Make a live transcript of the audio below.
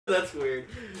That's weird.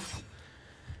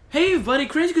 Hey everybody,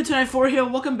 Crazy Good Time 4 here.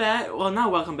 Welcome back. Well,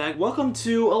 not welcome back. Welcome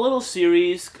to a little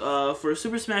series for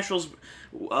Super Smash Bros.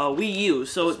 Wii U.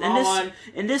 So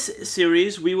in this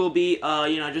series, we will be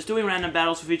just doing random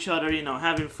battles with each other.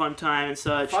 Having fun time and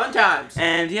such. Fun times.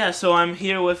 And yeah, so I'm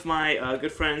here with my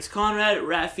good friends Konrad,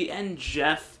 Raphael, and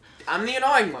Jeff. I'm the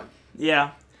annoying one.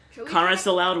 Yeah. Konrad's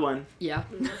the loud one. Yeah.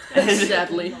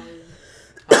 Sadly.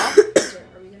 Huh?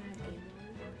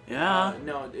 Yeah.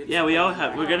 No. Yeah,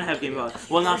 we're gonna have Game Boy.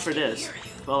 Well, not for this,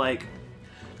 but like,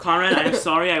 Konrad, I'm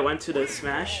sorry I went to the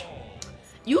Smash.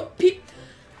 Yeah,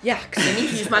 because I need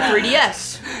to use my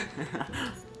 3DS.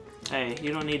 Hey,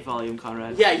 you don't need volume,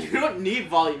 Konrad. Yeah, you don't need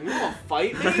volume. You want to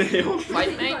fight me?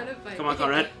 Fight me? Come on,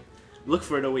 Konrad. Look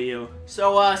for the Wii U.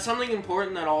 So, something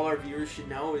important that all our viewers should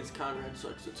know is Konrad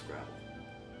sucks at Scrabble.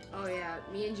 Oh yeah,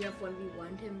 me and Jeff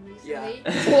 1v1'd him recently. Yeah.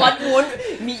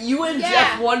 You and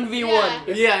Jeff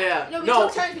 1v1. Yeah. No,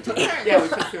 we took turns. Yeah, we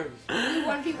took turns. We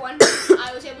 1v1.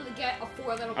 I was able to get a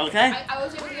 4-letter. Okay. I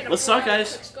was able to get a Let's start,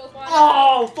 guys.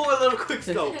 Oh, 4-letter quick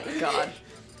scope. God.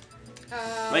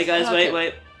 Wait, guys, okay.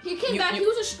 wait. He came back. He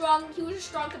was a strong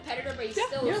competitor, but he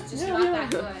still was just not that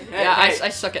good. Yeah, I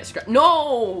suck at Scrabble.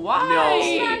 No,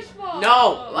 why? Smash ball.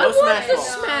 No, I no want Smash the Ball.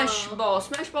 Smash Ball.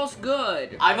 Smash Ball's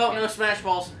good. I vote no Smash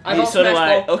Balls. I Hey, vote so do Smash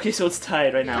I. Ball. Okay, so it's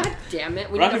tied right now. God damn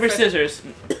it. We Rock, need paper, to scissors.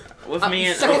 With me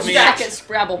and Suck at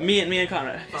Scrabble. me and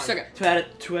Konrad. Suck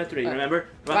it. 2 out of 3. Remember?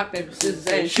 Rock, paper, scissors,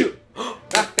 and shoot.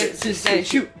 Rock, paper, scissors, and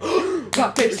shoot.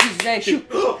 Rock, paper, scissors, and shoot.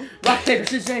 Rock, paper,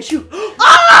 scissors, and shoot.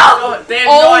 Oh! They have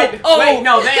no idea. Wait,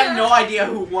 no, they have no idea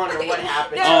who won or what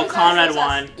happened. Oh, Konrad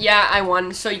won. Yeah, I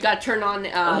won. So you gotta turn on.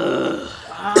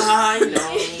 I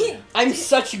know. I'm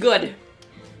such good.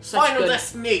 Final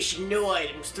destination, no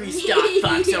items, 3-star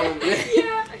Fox only.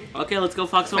 Yeah. Okay, let's go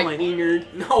Fox only.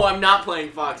 No, I'm not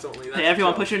playing Fox only. That's Hey,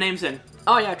 everyone, a put your names in.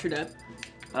 Oh yeah, true that.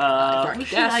 Who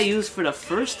should I use for the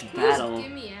first battle?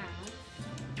 Give me out.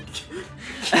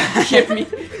 Give me.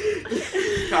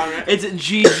 Konrad. It's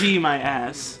GG my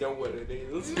ass. Know what it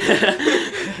is.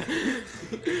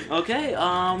 Okay,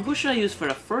 who should I use for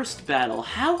the first battle?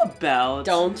 How about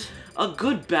a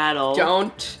good battle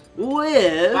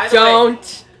with By the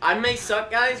Don't. I may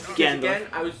suck, guys, because Gandalf. again,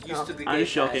 I was used to the game. I'm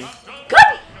just joking. Oh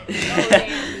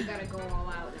damn, you gotta go all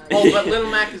out now. Oh, but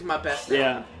Little Mac is my best. Now.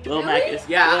 Yeah, Lil Mac is.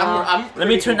 Yeah, I'm Let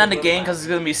me pretty turn cool down the with gain Lil because it's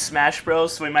gonna be Smash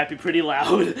Bros, so we might be pretty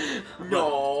loud. Mac.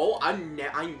 No, I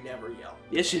never yell.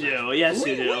 Yes, you do. Yes,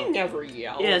 you We do. never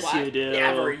yell. Yes, What? you do.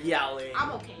 Never yelling. I'm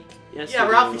okay. Yes, Yeah,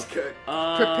 you Ralphie's do. good.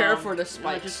 Prepare for the Just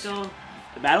spikes. go.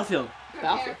 The battlefield.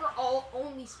 Prepare for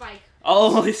only Spike.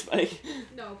 Oh, holy spike.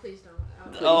 No, please don't.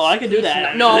 Oh, I can do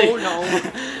that. No, actually. no.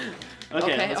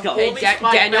 Okay, let's go. Okay, Holy spike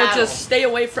Daniel, battle. just stay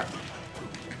away from.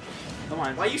 Come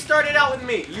on. Why you started out with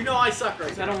me? You know I suck right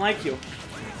Because I now. don't like you.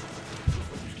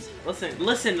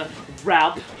 Listen,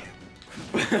 Rap.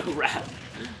 Rap.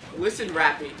 Listen,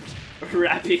 Rappy.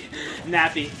 Rappy.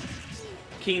 Nappy.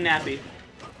 King Nappy.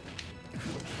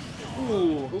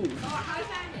 Ooh.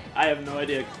 I have no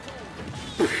idea.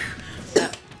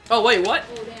 Oh wait, what?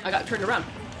 Oh, damn. I got turned around.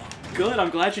 Good, I'm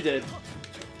glad you did.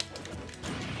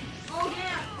 Oh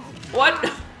damn.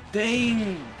 What?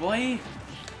 Dang, boy.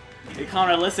 Hey,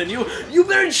 Konrad, listen, you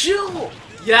better chill!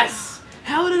 Yes.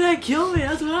 How did that kill me?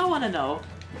 That's what I want to know.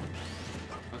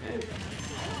 Okay.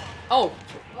 Oh.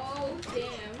 Oh damn.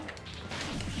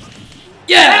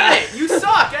 Yeah! Hey, you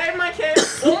suck. I have my kid.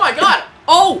 Oh my god.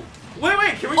 Oh! Wait,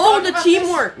 can we Oh, talk the about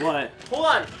teamwork! What? This? Hold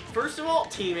on. First of all,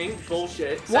 teaming.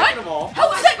 Bullshit. What? Second of all, How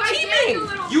is that Spike teaming?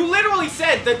 Daniel, you literally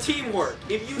said the teamwork.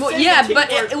 If you Well, said yeah, the but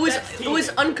teamwork, it was that's teaming.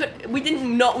 uncut. We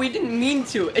didn't mean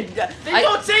to. Then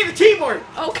don't say the teamwork.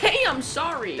 Okay, I'm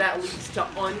sorry. That leads to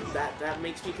that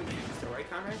makes me confused. All right,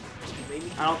 Konrad? Maybe.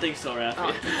 I don't think so,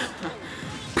 Raphael.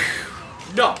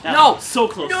 No. No. So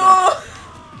close. No.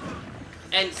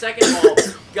 And second of all,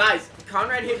 guys,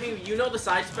 Konrad hit me. You know the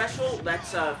side special?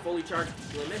 That's fully charged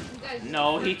limit, You guys-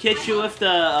 No, he hit you with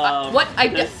the what?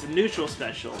 the neutral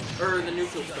special. or the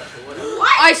neutral special, whatever.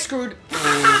 I screwed.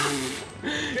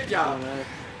 Good job.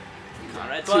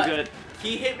 Konrad's But- too good.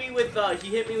 He hit me with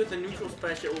the neutral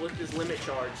special with his limit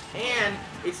charge, and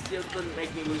it still doesn't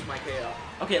make me lose my KO.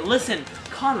 Okay, listen,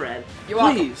 Konrad, You're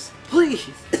welcome. please.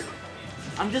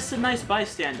 I'm just a nice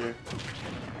bystander.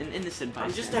 An innocent bystander.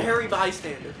 I'm just a hairy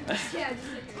bystander. Yeah, just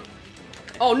like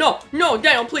Oh no,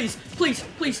 Daniel, please,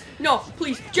 no,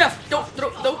 please, Jeff, don't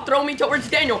throw me towards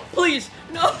Daniel, please,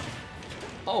 no.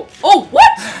 Oh,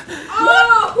 what?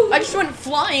 Oh! I just went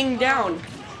flying down.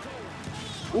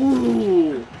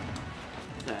 Ooh.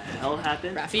 What the hell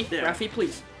happened? Rafi,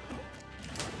 please.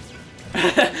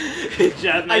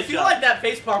 Jeff, nice I feel job. like that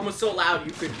facepalm was so loud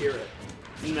you could hear it.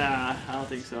 Nah, I don't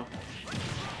think so.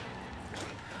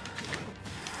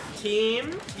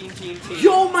 Team.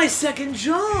 Yo, my second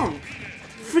jump!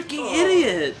 Freaking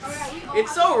idiot!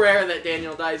 It's so rare that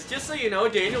Daniel dies. Just so you know,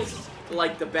 Daniel's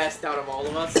like the best out of all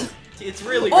of us. It's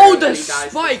really rare Oh, that the he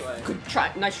dies spike! this way. Good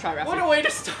try. Nice try, Raphael. What a way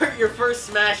to start your first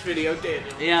Smash video,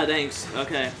 Daniel. Yeah, thanks.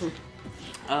 Okay.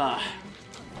 We're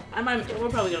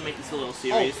probably gonna make this a little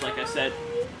serious, like I said.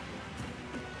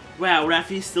 Wow,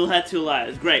 Rafi still had 2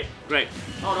 lives. Great.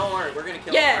 Oh, don't worry, we're gonna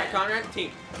kill Yeah. him, right, Konrad? Team.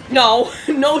 No,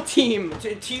 no team.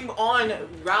 Team on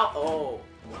route. Oh,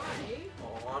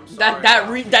 I'm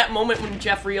sorry. That moment when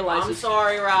Jeff realizes. I'm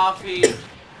sorry, Ralphie.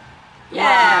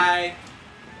 Yeah.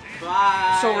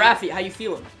 Bye. So Rafi, how you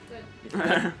feeling?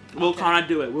 Good. Will Konrad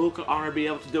do it? Will Konrad be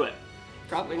able to do it?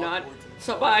 Probably not.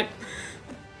 So bye.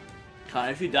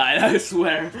 Konrad, if you died, I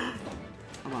swear.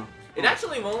 Come on. It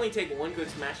actually will only take 1 good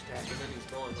smash attack, and then he's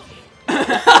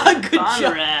gone. Good job.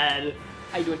 Konrad.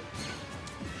 How you doing?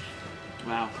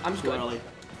 Wow. I'm too good. early.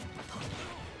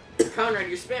 Konrad,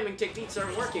 your spamming techniques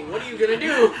aren't working. What are you gonna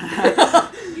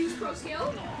do? Use pro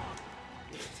skill?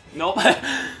 Nope.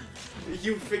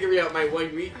 You figured out my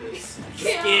one weakness.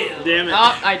 Yeah. Skill. Damn it.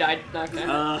 Oh, I died.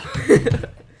 Okay.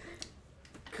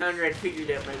 Conrad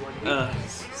figured out my one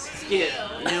weakness. Skill.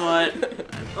 You know what?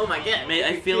 Oh my god.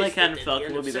 I feel like having Falcon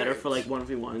Falcon would be better for like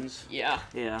 1v1s. Yeah.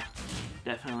 Yeah,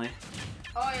 definitely.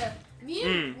 Oh yeah. Me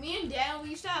and Dan, we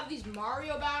used to have these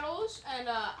Mario battles, and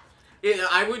Yeah,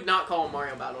 I would not call them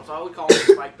Mario battles. I would call them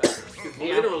spike battles.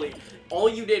 Yeah. Literally, all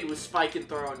you did was spike and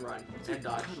throw and run and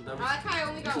dodge. That was- I kind of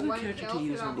only got Who's the 1 character kill to for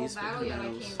use that on whole these battle, yet I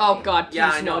battles? came Oh late. God, please yeah,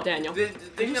 I know. no, Daniel. The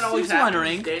thing I'm that always just happens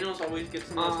wondering. is Daniel's always gets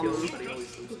the most kills, but he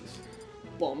always loses.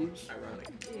 Bombs. Ironic.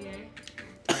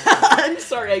 Yeah. I'm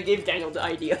sorry, I gave Daniel the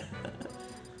idea.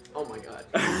 Oh my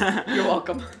god. You're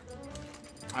welcome.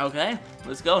 Okay,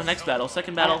 let's go. Next battle.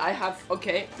 Second battle. I have.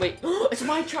 Okay, wait. It's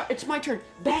my turn. It's my turn.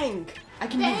 Bang! I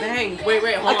can do Bang. bang.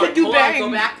 Wait, hold I on. can do hold on. bang.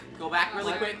 Go back. Go back really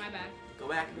Sorry, quick. my bad. Go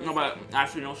back. No, but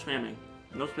actually, no spamming.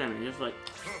 No spamming. Just like.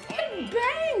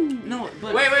 Bang! No,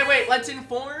 but. Wait. Let's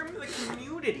inform the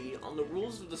community on the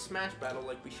rules of the Smash battle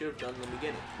like we should have done in the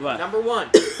beginning. What? Number 1,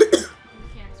 You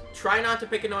can't. try not to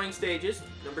pick annoying stages.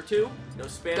 Number 2, no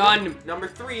spamming. Done. Number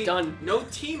 3, Done. no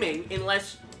teaming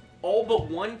unless all but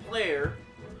one player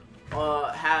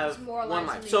have It's more 1 lives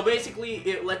life. than So the other.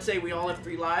 basically, let's say we all have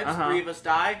 3 lives. Uh-huh. 3 of us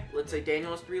die. Let's say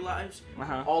Daniel has 3 lives.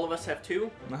 Uh-huh. All of us have 2.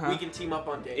 Uh-huh. We can team up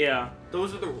on Daniel. Yeah.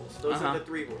 Those are the rules. Those Uh-huh. are the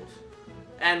 3 rules.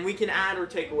 And we can add or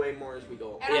take away more as we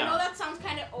go. And Yeah. I know that sounds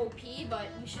kind of OP, but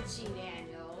you should see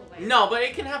Daniel. Like, No, but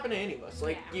it can happen to any of us.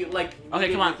 Like Yeah. you, like we Okay,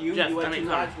 did come on, with you. Jeff, You had I mean, 2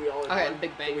 come on. lives. We all had Okay, 1.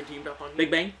 Big Bang. So we teamed up on you.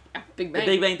 Big Bang? Yeah, Big The Bang.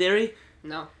 Big Bang Theory?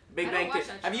 No. Big I Bang don't watch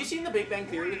Theory. that Have you show. seen the Big Bang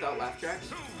Theory without laugh tracks?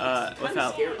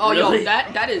 Without. scary. Oh, Really? yo,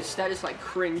 that is like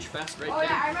cringe fest right Oh there.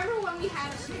 yeah, I remember when we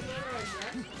had a simulator of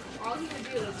Jeff. All he would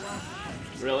do was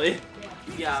laugh. Really?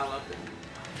 Yeah, I love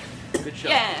it. Good show.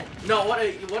 Yeah. No, what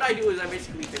I do is I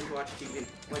basically binge watch TV.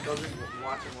 Like I'll just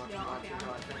watch Yeah, okay. until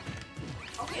I finish.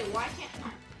 Okay, why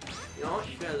can't? You know what?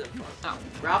 You guys have fun.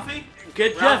 Oh. Ralphie,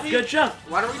 Good Jeff. Ralphie? Good Jeff.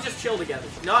 why don't we just chill together?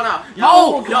 No.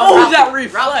 Oh, Ralphie, that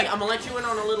reflect. Ralphie, I'm gonna let you in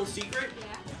on a little secret. Yeah.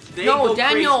 They No, go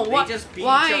Daniel, crazy. what- They just beat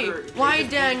why? each other. They Why, just beat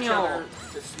each Daniel? other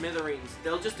to smithereens.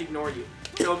 They'll just ignore you.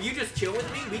 So if you just chill with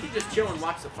me, we can just chill and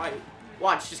watch the fight.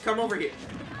 Watch, just come over here.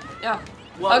 Yeah.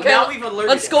 Well, Okay, now we've alerted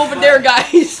let's him, go over but there,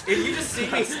 guys. If you just see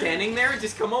me standing there,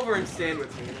 just come over and stand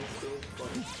with me. And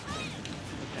it's fun.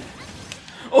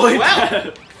 Oh, Well.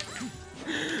 Jeff.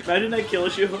 Imagine that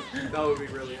kills you. That would be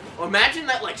really. Imagine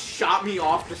that like shot me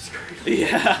off the screen.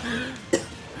 Yeah.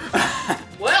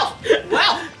 Well.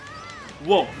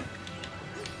 Whoa.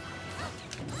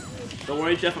 Don't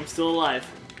worry, Jeff. I'm still alive.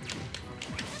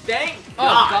 Thank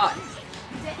Oh God.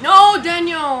 God. No,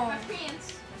 Daniel. My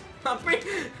pants.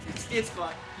 It's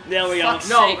fun. There we go. Fuck's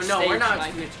No, sake, we're stage not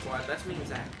fight. Twitch Squad. That's me and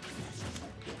Zach.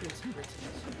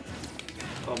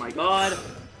 Oh my God.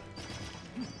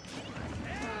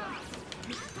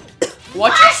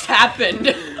 What just happened?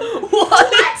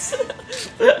 What?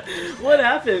 What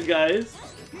happened, guys?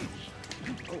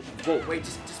 Whoa, wait,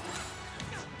 just.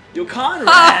 Yo,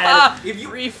 Konrad. If you.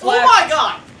 Reflex. Oh my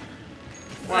God.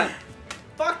 What?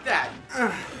 Fuck that.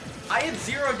 I had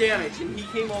 0 damage and he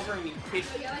came over and he hit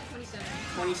Oh yeah, like 27.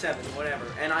 27, whatever,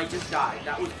 and I just died.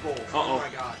 That was bull. Uh-oh. Oh my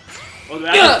God. Oh, the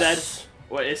Yes! is dead.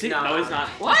 What is he? No, No, he's no. not.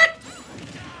 What?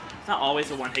 It's not always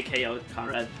a one-hit KO,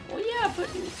 Konrad. Well, yeah, but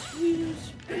we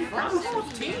use.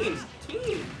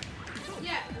 Team.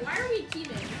 Yeah, why are we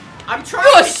teaming? I'm trying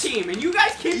Yes! to team and you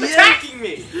guys keep Yes! attacking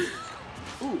me.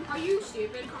 Are you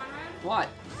stupid, Konrad? What?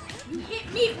 You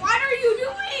hit me. What are you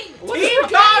doing? Team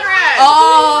Konrad!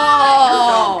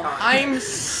 Oh, You're dumb, Konrad. I'm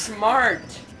smart.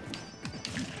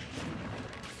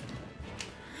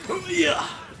 Yeah.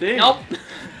 Dang. Nope.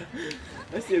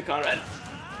 I see you, Konrad.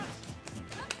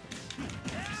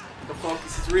 The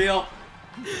focus is real.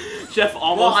 Jeff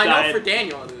almost Well, I died. know for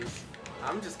Daniel it is.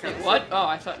 I'm just kind of. What? Oh,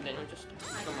 I thought Daniel just.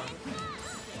 Come on.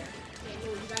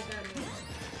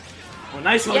 Well,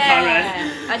 nice one, Yeah,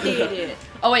 Konrad. I did it.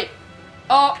 Oh wait.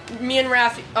 Oh, me and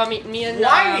Rafi. Me and.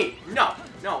 Why me? No,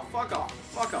 no, fuck off.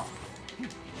 Fuck off.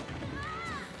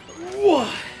 Whoa.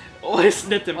 Oh, I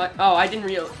snipped him. What? Oh, I didn't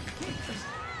realize.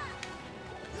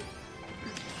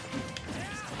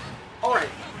 Alright,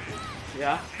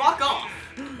 Yeah. fuck off.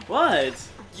 What?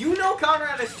 You know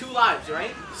Konrad has 2 lives,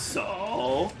 right?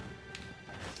 So.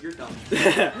 You're dumb.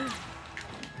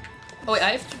 Oh wait,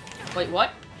 I have. To... Wait,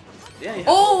 what? Yeah. Yeah.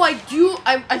 Oh, I do.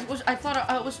 I thought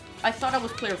I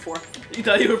was player 4. You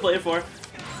thought you were player 4?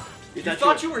 You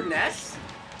thought you were Ness?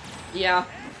 Yeah.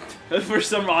 For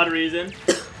some odd reason.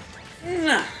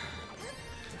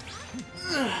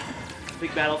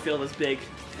 Big battlefield is big.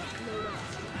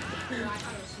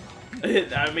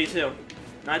 Me too.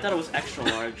 No, I thought it was extra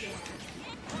large.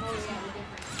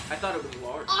 I thought it was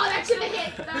large. Oh, that should have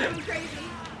hit. That would have been crazy.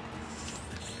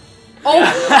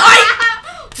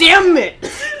 Oh, damn it!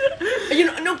 You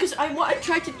know, no, because I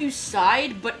tried to do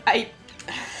side, but I.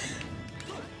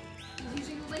 He's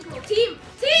using the link roll. Team!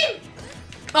 Team!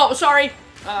 Oh, sorry.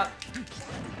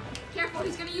 Careful,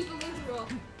 he's gonna use the link roll.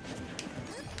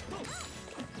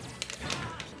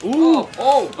 Ooh.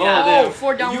 Oh, Yeah, oh, there.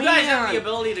 4 down. You guys have the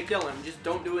ability to kill him. Just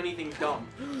don't do anything dumb.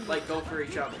 Like, go for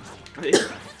each other.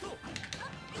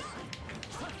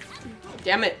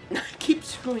 Damn it! Keep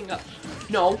screwing up.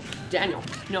 No, Daniel.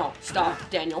 No, stop,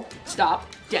 Daniel. Stop,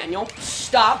 Daniel.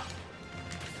 Stop.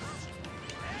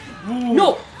 Ooh.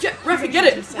 No, Raphael, get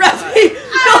it, Raphael.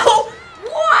 No.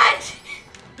 What?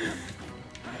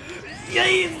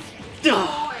 Yay.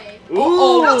 Boy.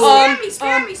 Oh, No, spare me,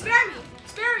 spare um, me, spare me.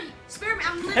 Spare me, spare me.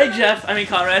 I'm Hey, literally... Jeff. I mean,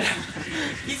 Konrad.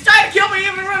 He's trying to kill me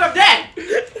even when I'm dead!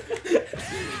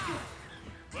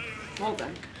 Well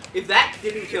done. If that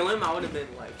didn't kill him, I would have been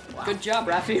like, wow. Good job,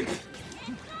 Raphael.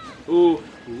 Ooh.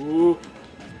 Ooh.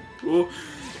 Ooh.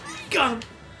 Got him.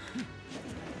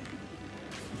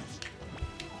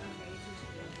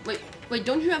 Wait,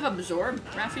 don't you have absorb,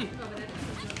 Raphael?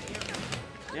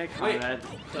 Yeah, Konrad.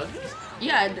 Does it?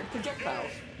 Yeah, the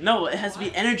projectiles. No, it has to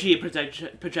be energy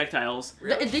projectiles.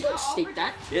 It didn't state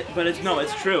that. Yeah, but it's no,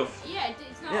 it's true. Yeah,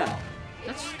 it's not... Yeah.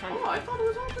 That's kind Oh, of I thought it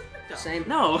was all projectile. same.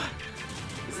 No.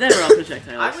 It's never all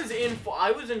projectiles.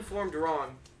 I was informed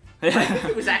wrong. I think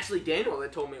it was actually Daniel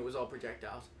that told me it was all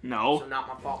projectiles. So No. not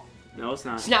my fault. No, it's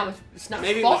not. It's not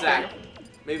Maybe it fault, was that. Daniel.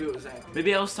 Maybe it was that.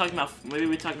 Maybe I was talking about. Maybe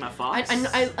we were talking about Fox.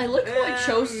 I look how I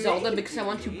chose Zelda because I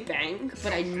want to bang,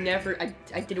 but I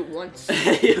did it once.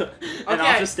 And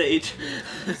off the stage.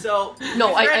 So No,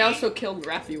 who's I ready? also killed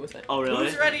Raphael with it. Oh really?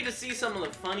 Who's ready to see some of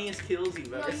the funniest kills you've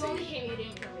No, ever you only seen? hit me, you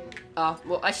didn't kill me.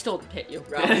 Well, I still hit you.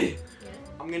 Right.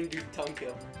 I'm gonna do tongue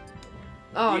kill.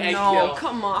 Oh The egg no, kill.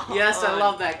 come on. Yes, I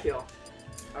love that kill.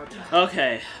 Okay.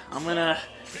 Okay, I'm gonna.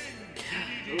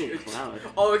 Ooh, cloud.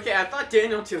 Oh, okay. I thought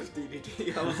Daniel chose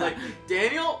DDD. I was like,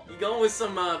 Daniel, you going with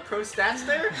some pro stats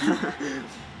there?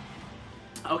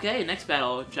 Okay, next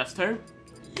battle, Jeff's turn.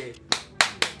 Yeah.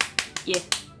 Yeah.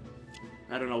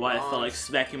 I don't know why I felt like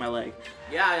smacking my leg.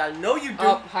 Yeah, I know you do.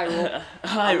 Oh, Hyrule.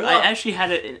 I actually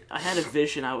had it. I had a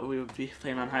vision. We would be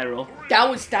playing on Hyrule.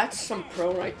 That's some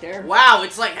pro right there. Wow,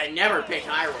 it's like I never pick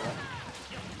Hyrule.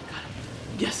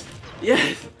 Yes.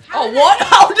 Yes. Oh, what?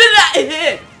 How did that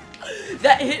hit?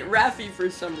 That hit Rafi for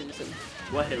some reason.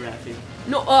 What hit Raphael?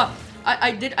 No,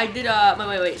 I did,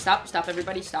 wait, stop,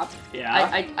 everybody, stop. Yeah.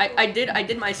 I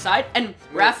did my side, and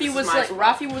Wait, Rafi this is was my like,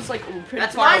 spot. Rafi was like pretty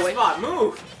That's far my away. spot.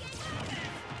 Move.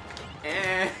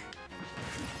 Damn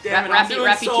it, I'm doing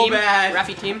Rafi so team, bad.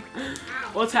 Rafi team.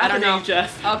 What's I don't happening, know.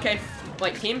 Jeff? Okay,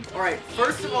 wait, team. All right.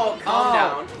 First of all, calm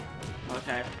down.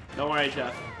 Okay. Don't worry,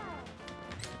 Jeff.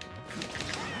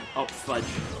 Oh, fudge.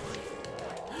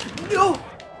 No.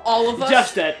 All of us.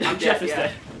 Jeff's dead. I'm Jeff dead, is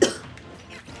yeah. dead.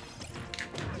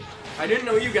 I didn't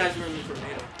know you guys were in the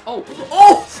tornado.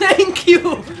 Oh, thank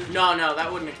you. No,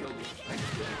 that wouldn't have killed you.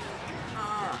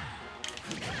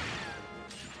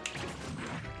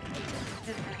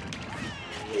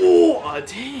 Oh,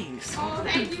 thanks. Oh,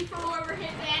 thank you for whoever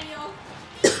hit Daniel.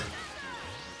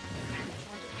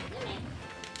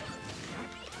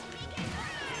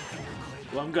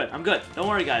 Well, I'm good. I'm good. Don't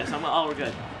worry, guys. We're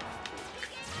good.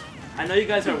 I know you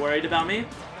guys are worried about me.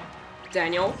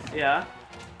 Daniel. Yeah.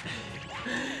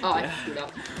 Oh, I screwed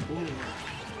up.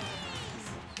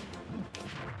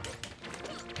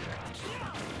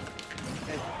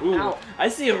 Ooh. Ow. I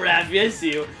see you, Rafi. I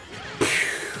see you.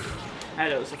 I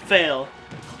know, it's a fail.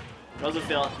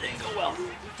 Roosevelt didn't go well.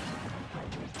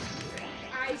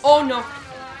 Oh no.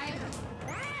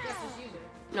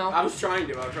 No. I was trying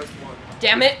to. I pressed 1.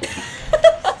 Damn it.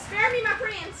 Spare me, my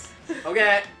prince.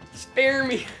 Okay. Spare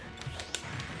me.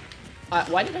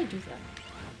 Why did I do that?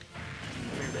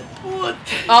 What?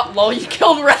 Oh, lol, you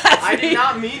killed Raphael. I did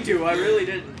not mean to. I really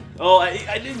didn't. Oh,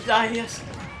 I didn't die. Yes.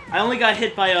 I only got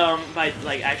hit by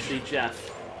like actually Jeff.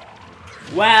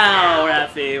 Wow,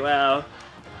 Raphael. Wow.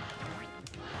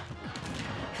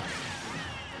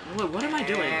 What am I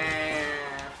doing?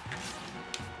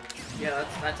 Yeah,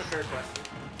 that's a fair question.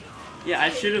 Yeah, I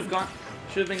should have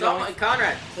been going.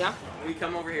 Konrad. Yeah? Will you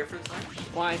come over here for this one?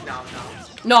 Why? No.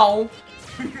 No.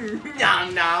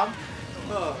 No.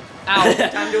 Oh. Ow.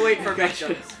 Time to wait for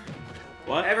victims.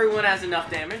 What? Everyone has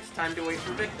enough damage. Time to wait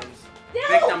for victims. No,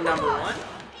 Victim number 1.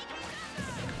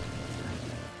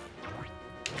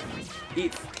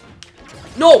 Eat.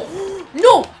 No.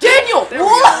 No. Daniel. There we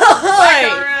go. Bye, Why?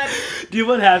 Konrad. Do you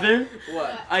know what happened?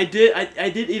 What? I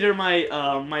did either my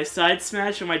my side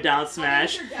smash or my down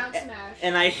smash, Down smash.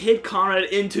 and I hit Konrad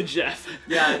into Jeff.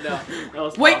 Yeah, I know. That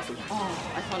was Wait. awesome.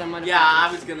 Oh, I thought I might have. Yeah,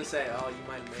 I was gonna say, oh, you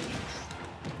might have made it.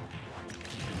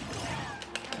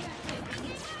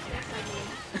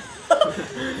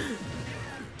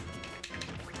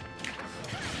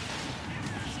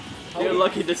 You're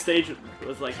lucky the stage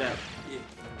was like that. Yeah.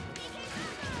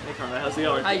 Hey Konrad, how's it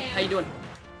going? Hi, how you doing?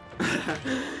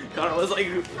 Konrad was like,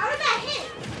 How did that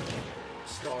hit?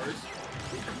 Stars.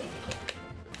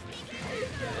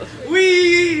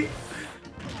 Wee!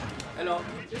 Hello.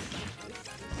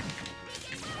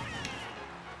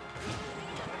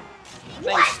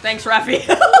 Thanks,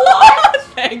 Raphael.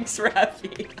 Thanks,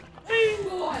 Raphael.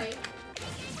 Boy.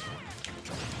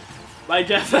 bye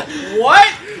Jeff.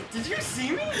 What? Did you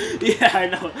see me? Yeah, I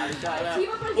know. Team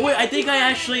up on Oh, wait, I Jeff, think team I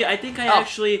up.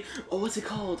 actually, oh, what's it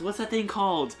called? What's that thing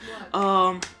called?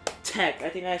 What? Tech. I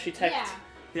think I actually teched. Yeah.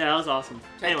 Yeah, that was awesome.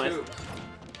 Anyways. Two.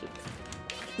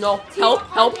 No, Team help, up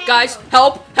on help, Daniel. guys,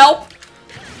 help, help,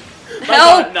 My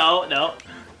help! God, no.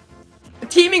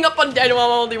 Teaming up on Daniel,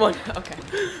 I'm only one. Okay.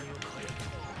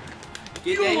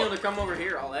 Get Daniel to come over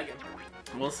here. I'll egg him.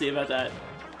 We'll see about that.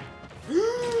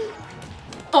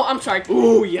 Oh, I'm sorry.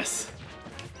 Ooh, yes.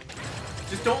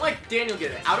 Just don't let Daniel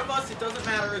get it. Out of us, it doesn't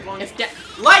matter as long as... If that,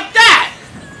 Like that!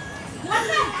 What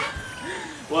the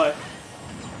heck? What?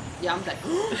 yeah, I'm dead.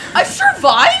 I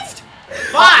survived.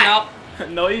 Fine!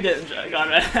 No, you didn't,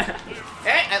 Konrad.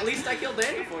 Hey, at least I killed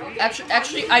Daniel for you.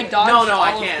 Actually, I dodged. No,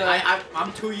 I all of can't. the-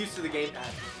 I'm too used to the gamepad.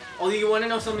 Although, you want to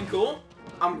know something cool?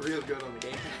 I'm real good on the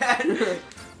gamepad.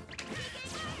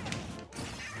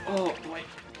 Oh, boy.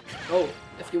 Oh,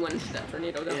 if you went into that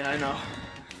tornado, though. Yeah, I know.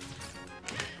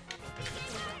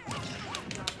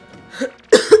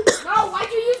 No, why'd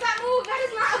you use that move? That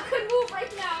is not a good move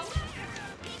right now.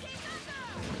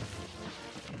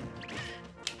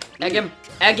 Egg him.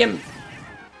 Egg him.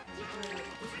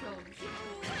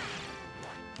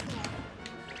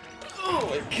 Oh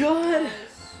my God.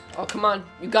 Oh, come on.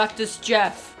 You got this,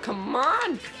 Jeff. Come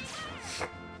on.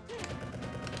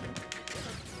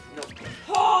 No.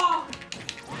 Oh!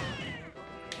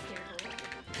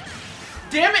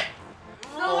 Damn it!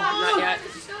 No, not yet.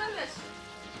 She's still in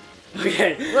this.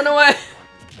 Okay. Run away.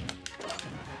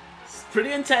 It's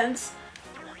pretty intense.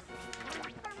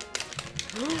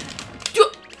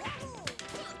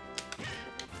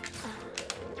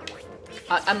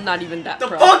 I'm not even that The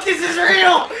pro. fuck is this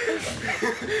real?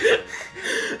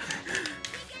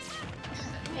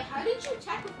 Okay, how did you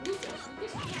attack with Lucas?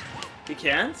 Lucas can't. You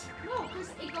can't? No, because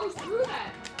it goes through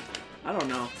that. I don't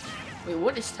know. Wait,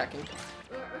 what is teching?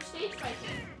 Or stage fighting.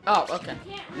 Oh, okay.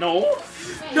 You can't. No.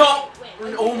 Wait, No!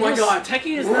 wait, Oh my god.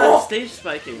 Teching is Whoa. not stage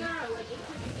spiking. No, like, it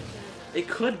could be considered. It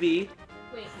could be.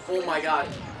 Wait. Oh my god.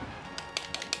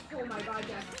 Oh my god,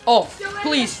 Jeff. Oh, Still in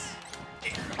please.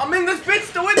 I'm in this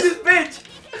bitch to win this bitch!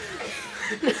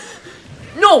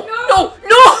 No, No. no, no,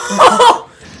 no!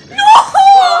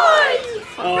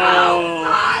 Oh.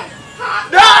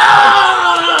 No!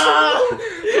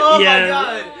 Oh Yes. my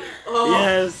god! Oh.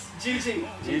 Yes. GG.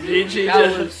 GG.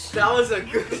 That was That was a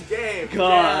good game.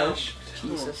 Gosh.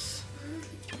 Jesus.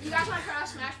 You guys want to try out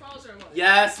Smash Balls or what? Damn.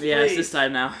 Yes, please. Yeah, it's this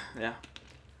time now. Yeah.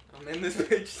 I'm in this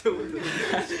bitch to win this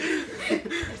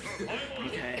bitch.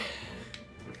 Okay.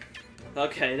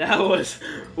 Okay, that was.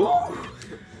 Woo,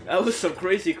 that was some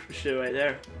crazy shit right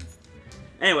there.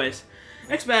 Anyways,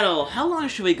 next battle. How long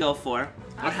should we go for?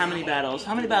 Or how many battles?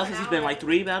 How many battles has it been? Like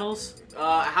 3 battles?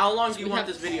 How long do you want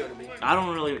this video to be? I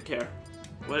don't really care.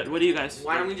 What do you guys?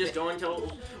 Why don't we just go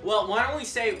until... Well, why don't we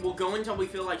say we'll go until we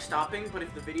feel like stopping, but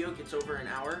if the video gets over an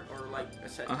hour, or like a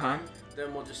set time,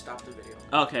 then we'll just stop the video.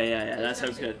 Okay, yeah, that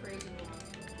sounds good.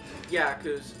 Yeah,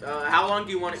 because how long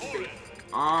do you want it to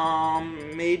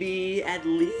be? Maybe at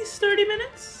least 30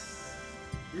 minutes?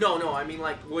 No, I mean,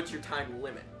 like, what's your time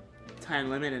limit? Time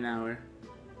limit, an hour.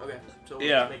 Okay, so we'll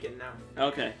Yeah. just make it an hour.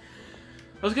 Okay.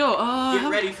 Let's go. Get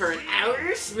ready for an hour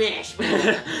of Smash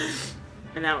Bros.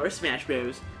 An hour of Smash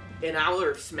Bros. An hour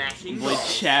of smashing. Boy,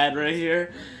 Chad right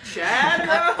here. Chad.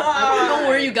 I don't know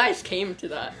where you guys came to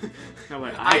that. No,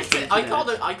 wait, I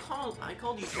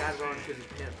called you Chad Ron because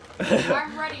of him.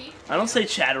 I'm ready. I don't say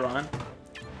Chatteron.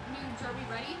 Noobs, are we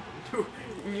ready?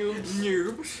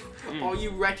 Noobs. Are you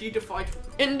ready to fight?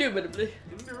 Indubitably.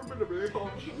 Indubitably.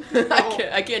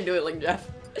 I can't do it like Jeff.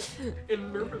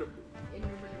 Indubitably.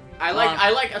 I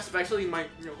like especially my.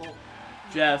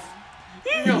 Jeff.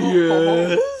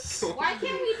 Yes. Why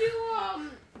can't we do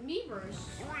Miiverse?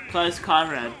 Because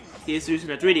Konrad, he's using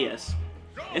a 3DS.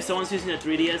 If someone's using a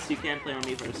 3DS, you can't play on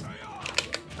Miiverse.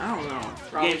 I don't know.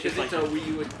 Probably Game's because just it's a Wii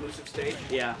U exclusive stage.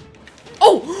 Yeah.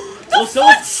 Oh! Well, so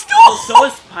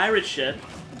is Pirate Ship.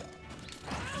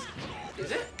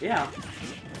 Is it? Yeah.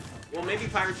 Well, maybe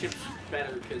Pirate Ship's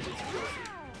better because it's DLC.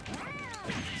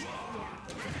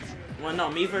 Well, no,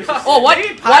 Miiverse. Oh, what?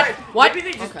 What?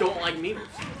 Maybe they just don't like Miiverse.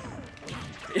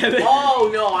 Yeah, Oh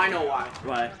no, I know why.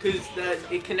 Why? Because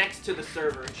it connects to the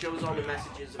server and shows all the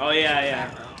messages. Oh yeah.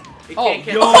 It Oh, can't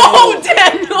get. yo. Oh,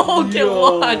 Daniel, get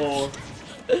launched.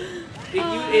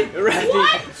 Rafi.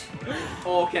 What?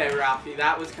 Okay, Rafi,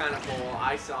 that was kind of bull.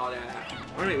 I saw that.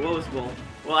 Alright, what was bull?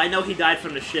 Well, I know he died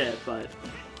from the ship, but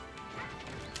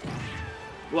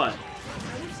what?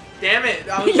 Damn it!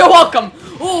 You're welcome.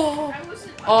 Oh, I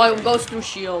wasn't. oh, it goes through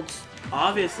shields.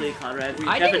 Obviously, Konrad. We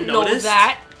I haven't didn't know noticed.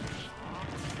 that.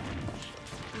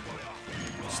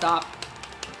 Stop.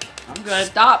 I'm good.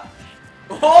 Stop.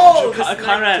 Oh,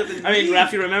 Konrad. I mean,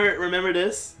 Rafi. Remember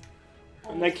this?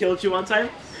 When I killed you one time?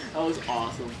 That was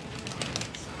awesome.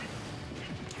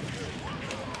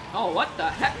 Oh, what the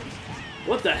heck?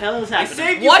 What the hell is I happening?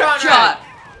 saved you, What Konrad. shot?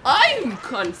 I'm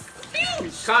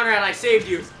confused. Konrad, I saved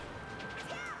you.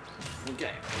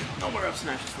 Okay. No more up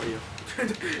smashes for you.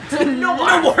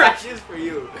 No more actions for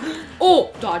you.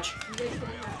 Oh, dodge.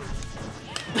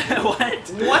 What?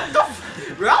 What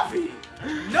the Ralphie?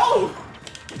 No!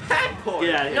 Bad boy!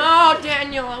 Get out of here. No,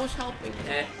 Daniel, I was helping.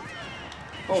 Eh.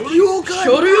 Oh, Shoryuken!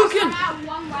 Shoryuken! I'm at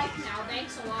 1 life now,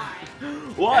 thanks a lot.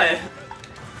 What?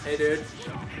 Hey, dude.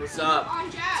 What's up?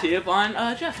 On Jack. Tee up on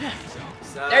Jeff. Yeah.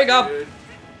 What's up, There you go. dude?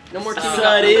 No more Suck. teaming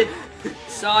Saw up. it.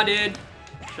 Saw, dude.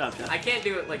 Shut up, Jeff. I can't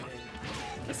do it like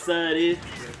I saw it.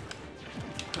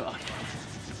 Oh.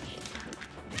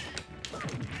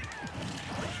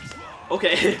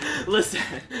 Okay, listen.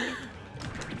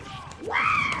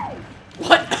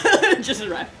 What? Just a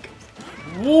wreck.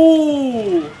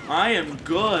 Woo! I am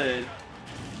good.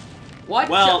 What?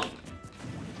 Well,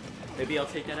 maybe I'll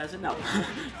take that as a no.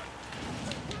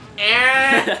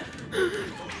 Eh.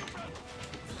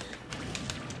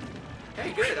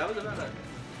 Hey, good. That was about a.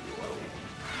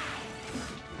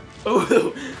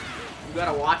 Ooh. You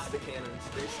gotta watch the cannons.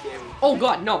 They're scary. Oh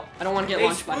god, no. I don't want to get Hey,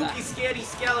 launched by that. spooky, scary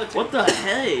skeleton. What the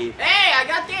hey? Hey, I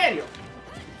got Daniel.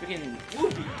 Freaking.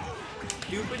 Whoopie.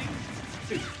 Doopity.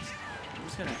 I'm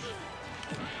just gonna.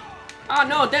 Ah,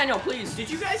 no, Daniel, please. Did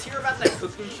you guys hear about that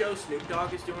cooking show Snoop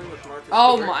Dogg is doing with Martha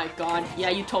Oh Stewart? my god. Yeah,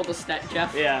 you told us that,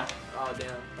 Jeff. Yeah. Oh,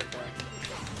 damn.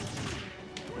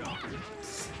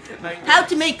 Okay. How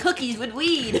to make cookies with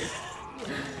weed.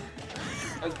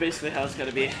 That's basically how it's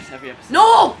gonna be every episode.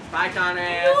 No! Bye,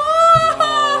 Conrad.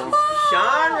 No.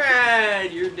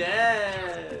 Conrad, you're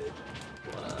dead.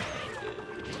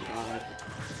 God.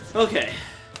 Okay.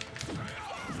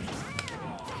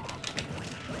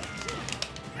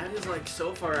 That is like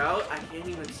so far out, I can't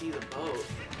even see the boat.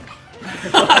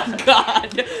 Oh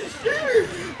god.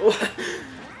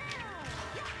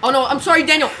 Oh no, I'm sorry,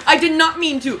 Daniel. I did not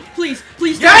mean to. Please,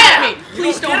 please don't hurt me.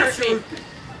 Please don't hurt me.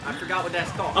 I forgot what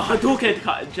that's called. Oh, don't get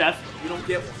Jeff. You don't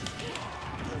get one.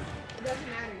 It doesn't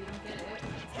matter, you don't get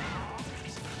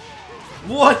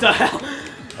it. What the hell?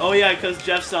 Oh yeah, because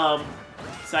Jeff's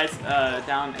sides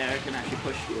down air can actually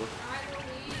push you.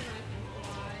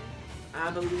 I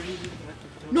believe you.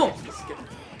 No.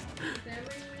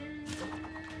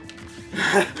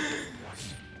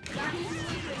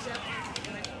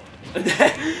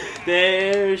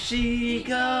 There she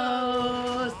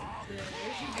goes.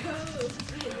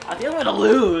 I think I'm gonna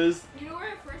lose. You know where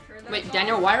I first heard that Wait, song?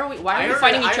 Daniel, why are we I heard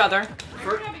fighting it- each other? I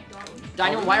heard it at McDonald's.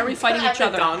 Daniel, why are we fighting At each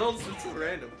other? McDonald's? It's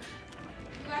random.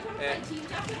 You guys want to play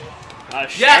teams after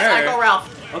this? Sure. Yes, I go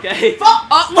Ralph. Okay. Fuck!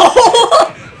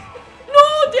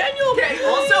 No, Daniel. Okay,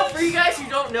 also for you guys who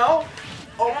don't know,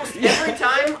 almost every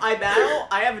time I battle,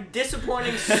 I have a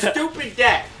disappointing, stupid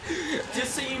death.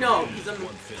 Just so you know, because I'm...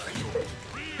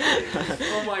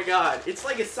 Oh my god. It's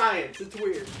like a science. It's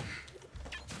weird.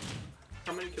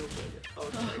 How many kills did I get? Oh,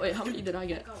 Oh, wait, how many did I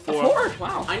get? 4. 4?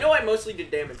 Wow. I know I mostly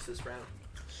did damage this round.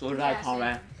 So did I,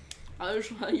 Konrad. I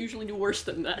usually do worse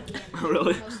than that.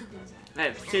 Really?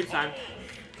 Hey, same time.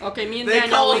 Okay, me and They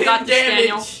Daniel, call we him got this,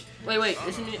 damage. Daniel. Wait,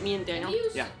 isn't it me and Daniel?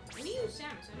 Yeah. We use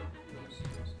Samus.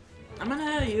 I don't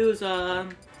have to use Samus. I'm gonna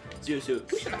use Zero Suit.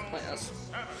 Who should I play as?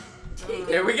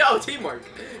 There we go. Teamwork.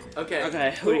 Okay.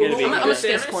 Okay, who are you gonna be? I'm gonna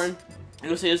stay as Samus? Corn. You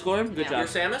gonna say his score? Good You're job.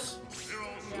 Samus?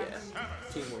 Yeah.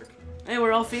 Teamwork. Hey,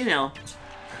 we're all female.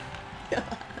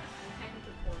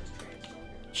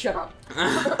 Shut up.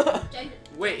 Gender.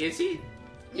 Wait, is he?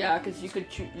 Yeah, because you could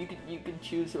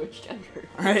choose which gender.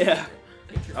 Yeah.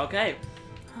 Okay.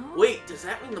 Wait, does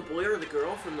that mean the boy or the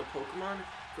girl from the Pokemon,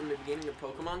 from the beginning of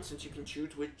Pokemon, since you can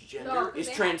choose which gender, No, is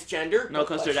they transgender? No,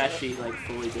 because they're actually like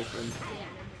fully different.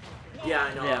 Yeah,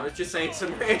 I know. Yeah. I was just saying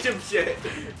some random shit. Oh,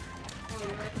 you're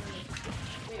right for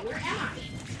me. Wait, where am I?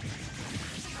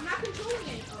 I'm not controlling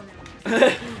it. Oh,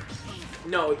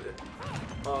 no.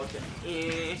 No.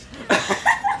 Okay.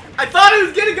 I thought it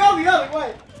was gonna go the other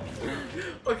way.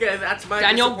 Okay, that's my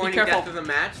Daniel, be disappointing careful. death of the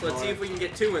match. Let's see if we can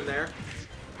get 2 in there.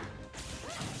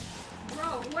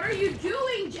 Bro, what are you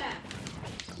doing, Jeff?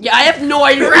 Yeah, I have no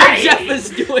idea what Jeff is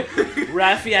doing.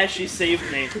 Raphael actually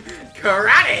saved me.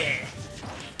 Karate!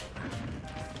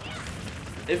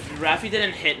 If Raphael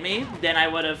didn't hit me, then I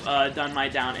would have done my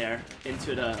down air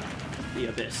into the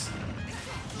abyss.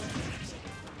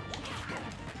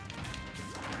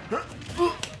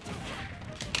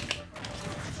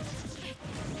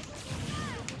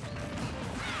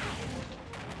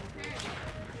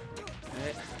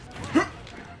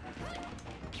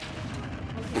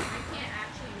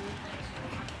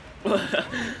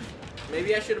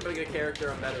 Maybe I should have been a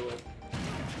character I'm better with.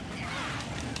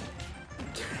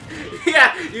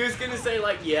 Yeah, he was gonna say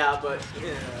like, yeah, but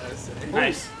yeah.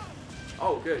 Nice.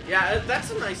 Oh, good. Yeah,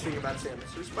 that's a nice thing about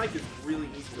Samus. Her spike is really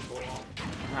easy to pull off.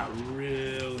 Not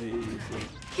really easy.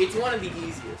 It's one of the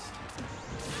easiest.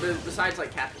 Besides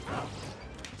like Captain Falcon.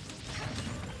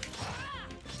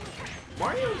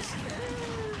 Mario's.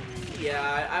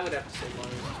 Yeah, I would have to say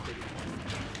Mario's pretty.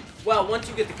 Well, once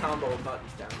you get the combo of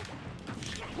buttons down.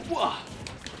 Whoa.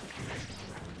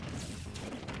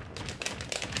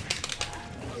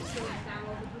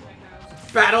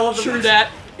 Battle of the True that.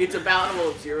 It's a battle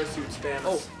of Zero Suit Spamus.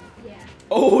 Oh. Yeah.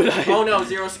 Oh, nice. Oh no,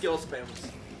 Zero Skill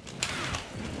Spamus.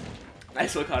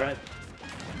 Nice one, Konrad.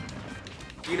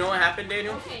 You know what happened,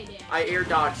 Daniel? Okay, Dan. I air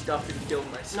dodged up and killed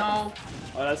myself.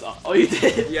 No. Oh, that's all. Oh, you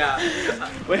did? Yeah.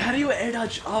 Wait, how do you air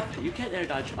dodge up? You can't air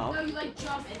dodge up. No, you like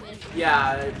jump and then.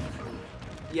 Yeah.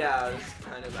 Yeah, it's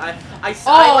kind of. I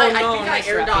Oh, think no, I nice,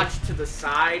 air Rafi. dodged to the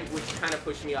side, which kind of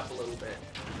pushed me up a little bit.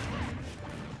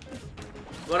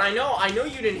 But I know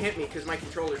you didn't hit me because my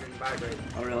controller didn't vibrate.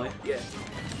 Oh, really? Yeah.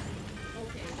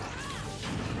 Okay.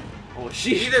 Oh,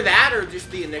 sheesh. Either that or just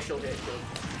the initial hit.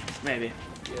 Maybe.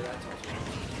 Yeah, that's also.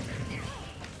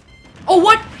 Oh,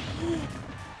 what?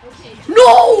 Okay.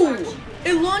 No!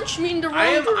 It launched me in the wrong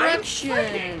I'm direction.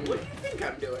 fighting. What do you think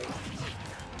I'm doing?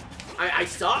 I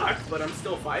suck, but I'm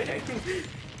still fighting. I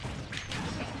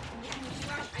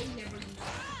never use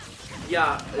it.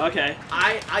 Yeah. Okay.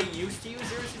 I used to use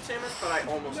Zero Suit Samus, but I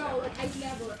almost No, never. like I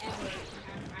never ever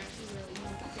actually really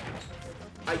used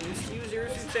Samus. I used to use Zero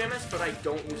Suit Samus, but I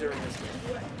don't use her in this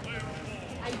game.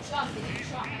 I jumped and you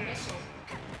shot my missile.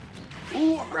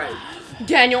 Ooh, right.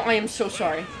 Daniel, I am so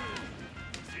sorry.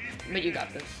 But you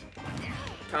got this.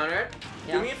 Konrad,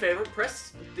 Yeah. do me a favor.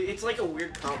 Press. It's like a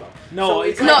weird combo. No, so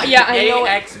it's like No, yeah, I know it.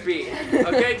 AXB.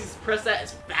 Okay, just press that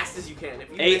as fast as you can. If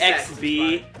you miss X, it's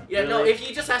AXB? fine. Yeah, no. Really? If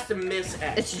he just has to miss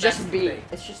X. It's that's just the B. thing.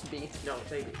 It's just B. No,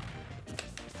 it's AB.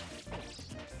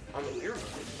 On the weird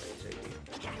one, it's AB.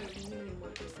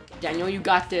 Daniel, you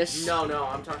got this. No,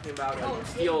 I'm talking about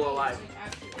Steel Alive.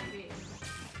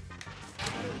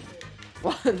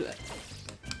 What?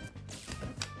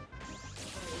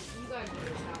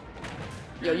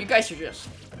 Yo, you guys are just.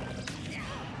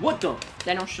 What the?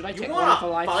 Daniel, should I You take one with a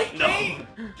wanna life? fight No. me?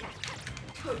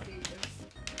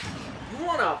 You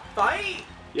wanna fight?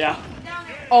 Yeah.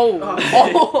 Oh.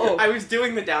 Oh. I was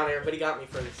doing the down air, but he got me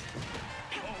first.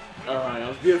 That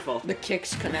was beautiful. The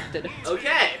kicks connected.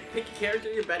 Okay, pick a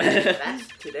character you're better at. That's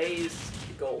today's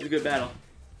goal. It was a good battle.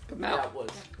 Good Yeah, mouth. it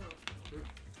was.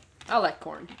 I like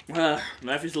corn.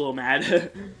 Matthew's a little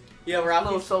mad. Yeah, we're a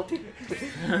little salty.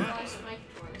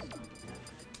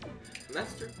 Who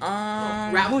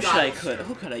Ralph should I Goggles.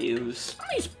 who could I use?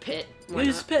 I use Pit.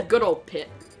 Use Pit. Good old Pit.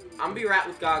 I'm gonna be rat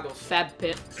with goggles. Fab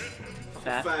Pit.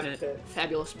 Fat Fat Pit. Pit.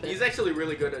 Fabulous Pit. He's actually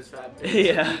really good as Fat Pit.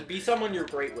 Yeah. Be someone you're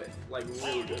great with, like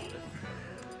really good with.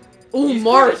 Ooh, He's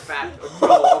good as Marth. Fat.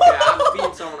 Oh, okay, I'm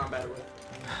being someone I'm better with.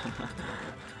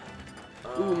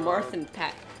 Ooh, Marth and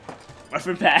Pat. Marth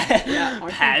and Pat. Yeah, Marth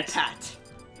Pat. and Pat.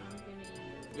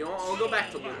 You know, I'll go back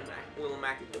to Little Mac. Little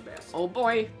Mac is the best. Oh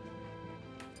boy.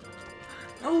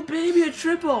 Oh baby, a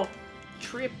triple.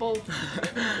 Triple.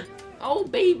 Oh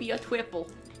baby, a twipple.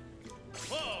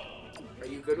 Are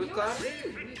you good with Cloud?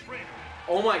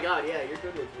 Oh my god, yeah, you're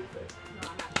good with Lupe.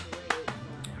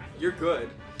 You're good.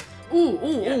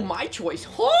 Ooh, my choice.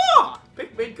 Ha!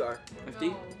 Pick Midgar.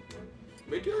 50?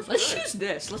 Midgar's Let's good. choose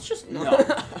this. Let's just No.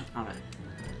 Alright.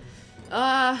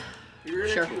 You're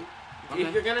gonna Sure. choose, Okay.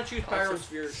 If you're gonna choose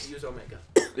Pyrosphere, use Omega.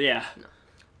 Yeah.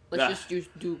 Let's Yeah. just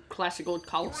do classic old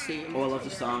Coliseum. Oh, I love the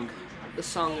song. The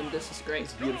song and this is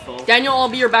great. Beautiful. Daniel, I'll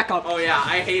be your backup. Oh yeah,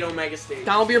 I hate Omega Stage.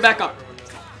 I'll be your backup.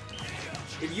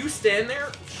 If you stand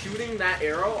there shooting that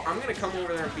arrow, I'm gonna come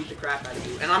over there and beat the crap out of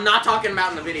you. And I'm not talking about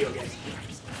in the video game.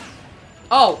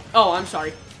 Oh, I'm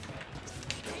sorry.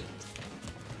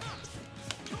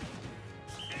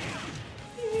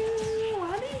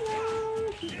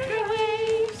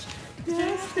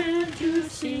 Destined to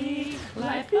see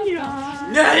life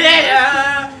beyond.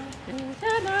 Yeah!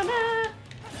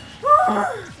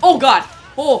 Oh god!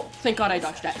 Oh, thank god I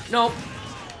dodged that. No.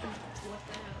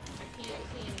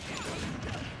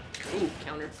 Ooh,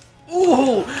 counter.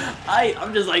 Ooh!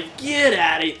 I'm just like, get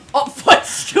at it. Oh,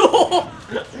 footstool!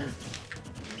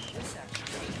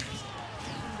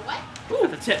 What? Ooh,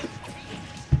 the tip.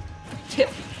 Tip.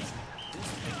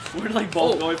 We're like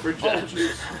both Oh. going for Jeff.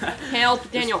 Help,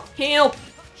 Daniel. Help!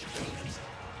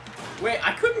 Wait,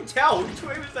 I couldn't tell. Which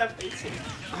way was that facing?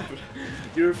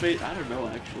 Your face, I don't know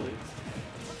actually.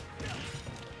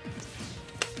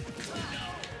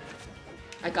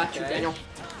 I got you, Okay. Daniel.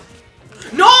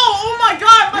 No! Oh my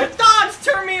god! My dodge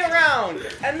turned me around!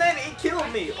 And then it killed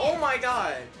me! Oh my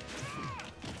god!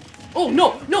 Oh,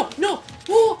 no!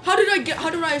 Oh, how did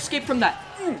I escape from that?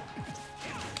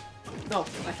 No,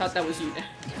 I thought that was you.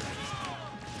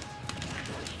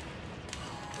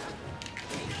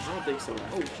 I don't think so.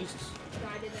 Oh, Jesus.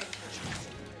 Why did I?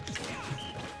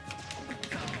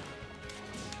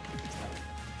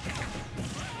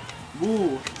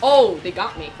 Ooh. Oh, they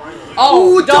got me. Finally.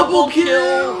 Oh, Ooh, double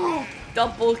kill!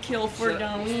 Double kill for Shut-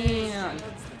 the win.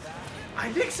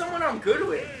 I picked someone I'm good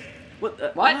with. What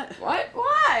the? What? Why?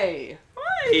 Why?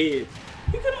 You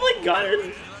could have like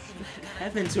gotten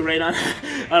heaven to right on.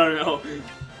 I don't know.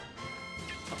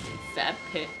 Fab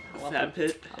Pit. I love Fab him.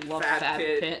 Pit. I love Fab Fab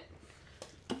Pit. Pit.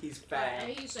 He's I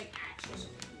fat. use like axes.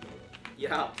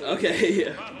 Yeah. Okay.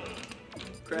 Yeah.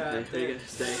 Crap. Okay, there you go.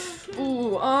 Stay.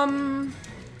 Ooh,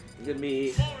 Give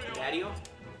me. Daddy-o?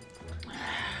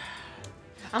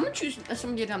 I'm gonna choose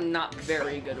somebody that I'm not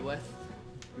very good with.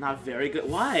 Not very good.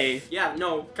 Why? Yeah,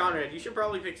 no, Konrad, you should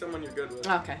probably pick someone you're good with.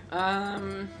 Okay,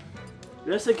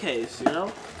 Just in case, you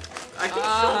know. I think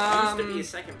Shulk used to be his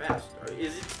second best. Or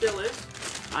is it still is?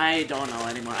 I don't know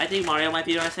anymore. I think Mario might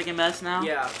be my second best now.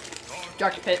 Yeah.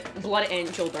 Dark Pit. Blood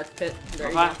Angel Dark Pit.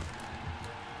 There you Okay.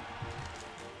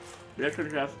 go. Your turn,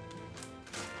 Jeff.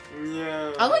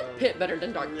 Yeah. I like Pit better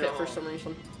than Dark Pit No. for some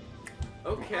reason.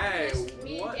 Okay,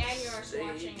 Me and what Daniel are stage?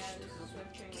 swatching as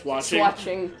switching.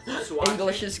 Swatching. Swatching.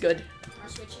 English is good. Are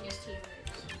switching as teammates.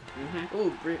 Mm-hmm. Ooh,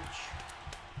 Bridge.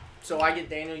 So I get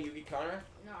Daniel, you get Konrad?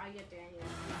 No, I get Daniel.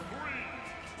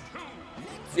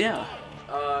 Yeah.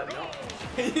 No.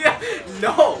 Yeah,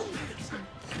 no!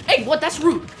 Hey, what? That's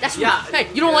rude. That's rude. Yeah, Hey,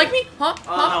 you don't yeah. like me? Huh?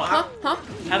 no, Huh? How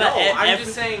No, about I'm every-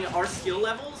 just saying our skill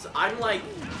levels, I'm like,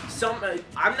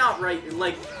 I'm not right,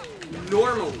 like,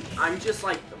 normally, I'm just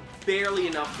like, barely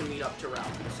enough to meet up to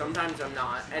Ralph. Sometimes I'm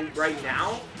not, and right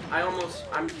now,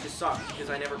 I'm just suck, because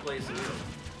I never play as a hero.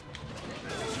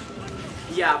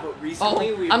 Yeah, but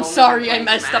recently Oh, we've I'm only sorry, been I playing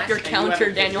messed up Smash, your and you counter,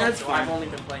 haven't been, Daniel. So I've only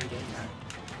been playing game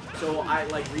now. So I,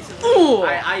 like, recently, Ooh.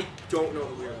 I don't know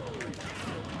the weird.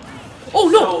 Oh,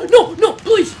 no, So- no,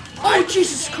 please. Oh,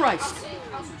 Jesus Christ.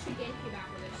 I'll switch to GameCube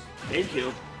after this. Thank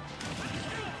you.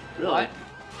 Really? What?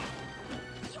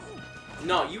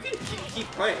 No, you can keep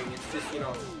playing, it's just, you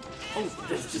know,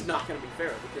 it's just not gonna be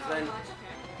fair, because then, Oh, that's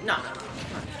okay. no.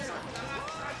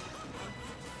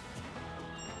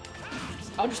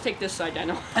 I'll just take this side,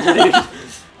 Daniel.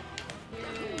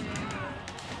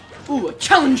 Ooh, a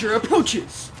challenger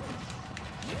approaches.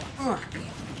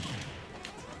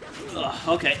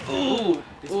 Okay. Ooh.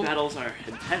 These Ooh. battles are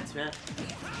intense, man.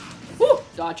 Woo!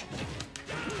 Dodge.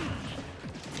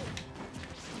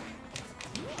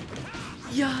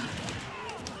 Yeah.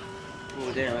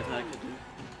 Oh damn! I thought I could do.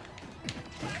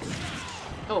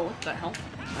 Oh, what the hell?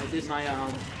 I did my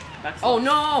Back Oh slash.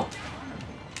 no!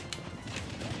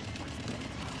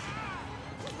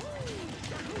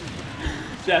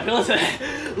 Jeff,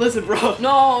 listen, bro.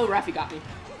 No, Rafi got me.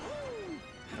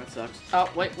 That sucks. Oh,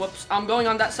 wait, whoops. I'm going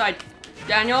on that side.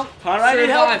 Daniel, Konrad, need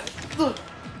help. survive. Where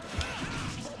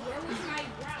was my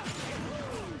ground?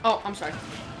 Oh, I'm sorry.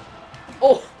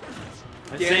 Oh,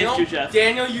 I Daniel, saved you, Jeff.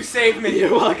 Daniel, you saved me.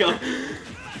 You're welcome.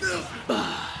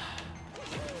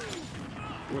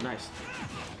 Oh, nice.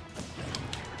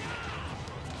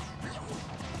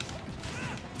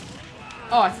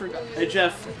 oh, I forgot. Hey,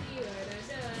 Jeff.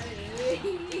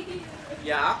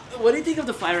 Yeah. What do you think of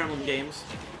the Fire Emblem games?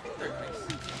 They're nice.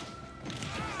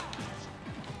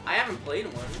 I haven't played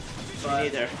one, Me but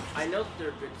neither. I know that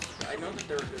they're good. I know that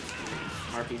they're a good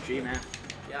series. RPG, man.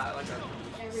 Yeah, I like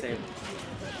RPG. Same.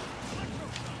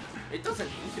 It doesn't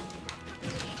need to be.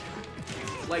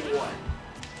 Like what?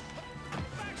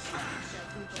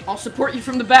 I'll support you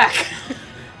from the back.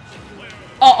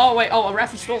 oh, wait. Oh,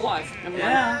 Rafi's still alive. Never mind.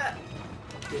 Yeah.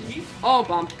 Did he? Oh,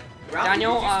 bomb. Ralphie,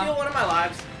 Daniel, did you steal one of my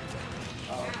lives?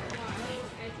 Oh, okay.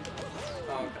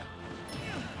 Oh, okay.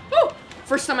 Woo!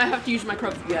 First time I have to use my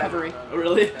recovery. Oh,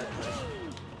 really?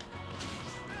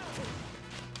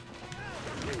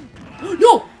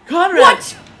 No! Konrad!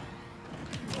 What?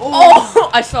 Oh!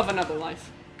 I still have another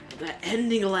life. The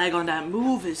ending lag on that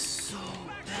move is so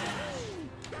bad.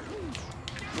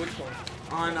 Which one?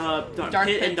 On Dark Dark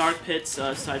Pit Pits. and Dark Pit's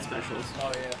side specials.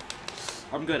 Oh, yeah.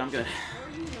 I'm good. How are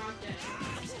you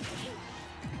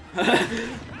not dead?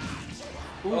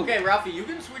 Okay, Ralphie, you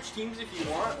can switch teams if you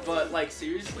want, but, like,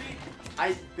 seriously,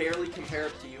 I barely compare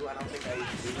it to you. I don't think I even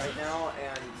do right now,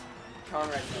 and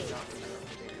Konrad does not compare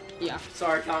it to me. Yeah.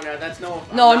 Sorry, Konrad, that's no...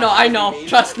 No, I'm no, not I talking know. mean,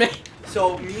 Trust but- me.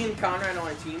 So, me and Konrad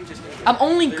on a team just gonna I'm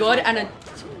only there's good no at a...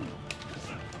 fun.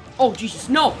 Oh, Jesus.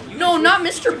 No! You No, can not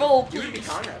switch- Mr. Bull, You would be please.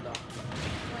 Konrad, though.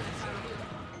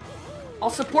 I'll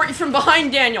support you from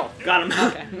behind, Daniel. Got him.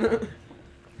 Okay.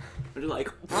 You're like,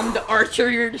 I'm the archer,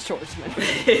 you're the swordsman.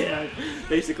 yeah,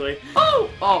 basically. Oh!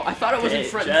 Oh, I thought it was in Hey,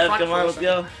 front. Jeff, front come for a on, let's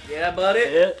second. go. Yeah, buddy.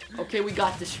 Yeah. Okay, we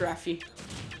got this, Rafi.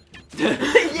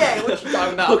 Yeah, what you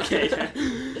talking about? Okay. that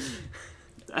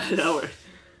works.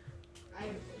 I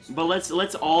have But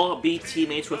let's all be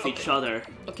teammates with each other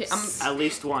Okay, I'm... at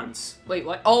least once. Wait,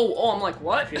 what? Oh, I'm like,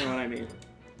 what? If you know what I mean.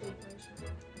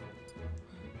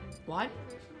 What?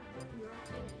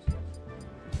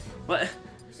 What? You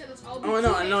said let's all be Oh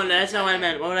no, teammates. that's not what I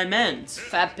meant. What I meant.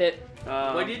 Fat Pit.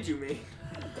 What did you mean?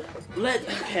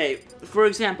 Okay, for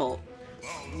example,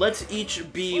 let's each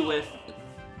be with.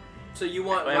 So you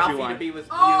want Whatever Ralphie you to want. be with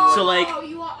Oh, you So, like, oh,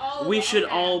 you want all of We them. should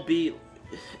Okay. all be.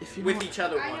 If you know with what- each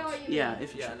other I know once. what you mean. Yeah,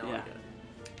 if you Yeah, should, no, I yeah. get it.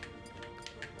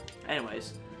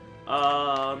 Anyways,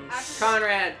 After,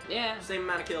 Conrad, Yeah. same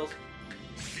amount of kills.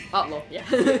 Low. Yeah.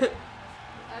 after this, do you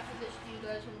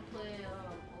guys want to play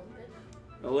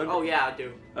Olympic? Olympic. Oh yeah, I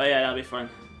do. Oh yeah, that'll be fun.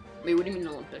 Wait, what do you mean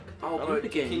Olympic? Oh, but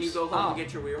Olympic can you Games. go home Oh. and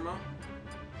get your Wii remote?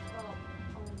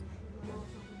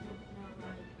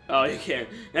 Oh, you can't.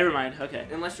 Never mind. Okay.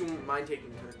 Unless you mind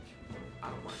taking turns. I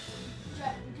don't mind.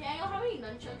 Daniel, how many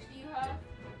nunchucks do you have?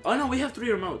 Oh no, we have 3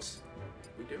 remotes.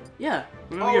 We do? Yeah.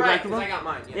 Remember Oh your right, back 'cause remote? I got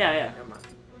mine. Yeah, yeah. Never mind.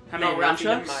 How No, many Ralphie,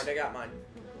 never nunchucks? mind. I got mine.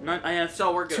 I have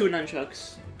So we're good. 2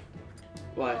 nunchucks.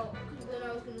 Why? Oh, because then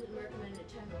I was going to recommend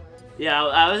Nintendo. Yeah,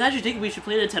 I was actually thinking we should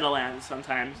play Nintendo Land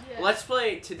sometimes. Yeah. Let's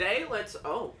play today.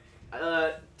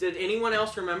 Did anyone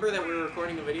else remember that we were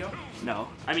recording a video? No.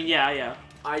 I mean, yeah.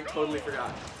 I totally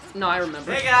forgot. No, I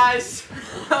remember. Hey guys,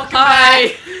 welcome Hi!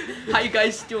 back. How you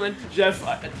guys doing? Jeff,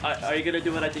 are you gonna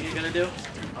do what I think you're gonna do?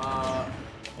 Oh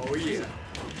yeah.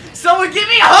 Someone give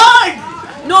me a hug!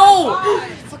 No! God.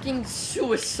 Fucking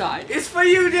suicide. It's for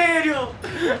you, Daniel.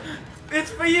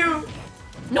 It's for you.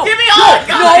 No! Give me a no! hug!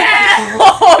 No!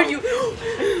 Oh, you...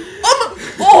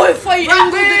 Oh, if I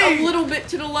angled it Rafi! a little bit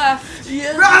to the left.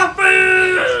 Yeah.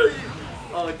 Ralphie!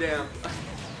 Oh damn.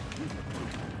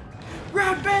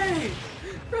 Ralphie!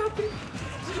 Ralphie!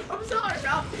 I'm sorry,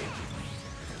 Ralphie.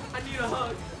 I need a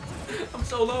hug. I'm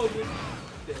so lonely.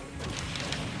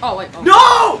 Oh, wait. Oh.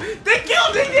 No! They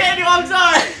killed me, Daniel! I'm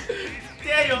sorry!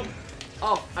 Daniel!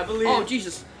 Oh. I believe. Oh,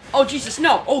 Jesus. Oh, Jesus,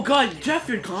 no. Oh god, Jeff,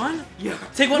 you're gone? Yeah.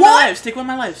 Take one of What? my lives. Take one of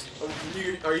my lives.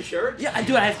 Are you sure? Yeah, I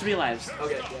do. I have 3 lives.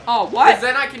 Okay. Yeah. Oh, Because what?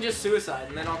 then I can just suicide,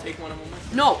 and then I'll take one of them.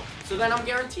 No. So then I'm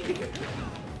guaranteed to get killed.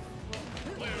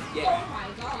 Yeah. Oh my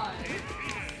god.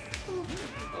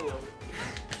 Oh.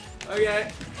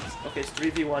 Okay. Okay, it's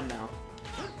 3v1 now.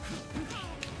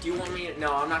 Do you want me to...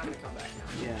 No, I'm not going to come back now.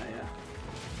 Yeah.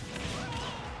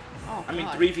 Oh, I mean,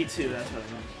 God. 3v2, that's what I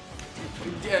meant.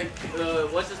 Yeah,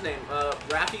 what's his name?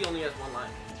 Raphael only has 1 line.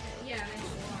 Yeah, that's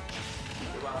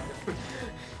You're welcome.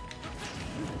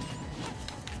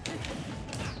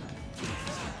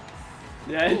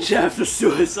 Yeah, Jeff, the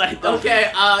suicide though.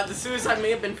 Okay, the suicide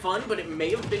may have been fun, but it may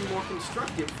have been more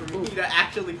constructive for me to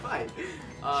actually fight.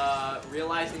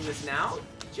 Realizing this now,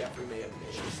 Jeffrey may have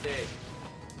made a mistake.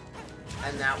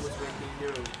 And that was when he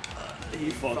knew. He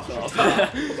fucked up.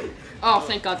 Oh,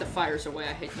 thank God the fire's away.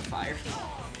 I hate the fire.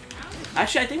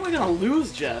 Actually, I think we're gonna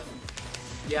lose, Jeff.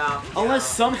 Yeah. Unless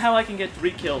somehow I can get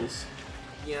 3 kills.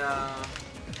 Yeah.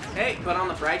 Hey, but on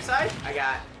the bright side, I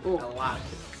got a lot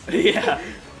of kills. Yeah.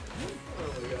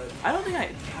 Oh my god. I don't think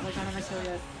have I gotten my kill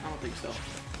yet? I don't think so.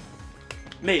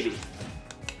 Maybe.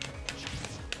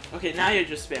 Okay, now you're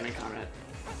just spamming Konrad.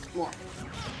 What?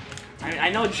 I mean, I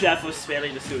know Jeff was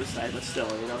spamming the suicide, but still,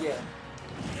 you know? Yeah.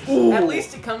 Ooh. At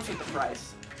least it comes with the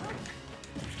price.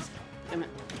 Damn it.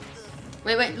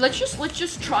 Wait, let's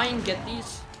just try and get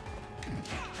these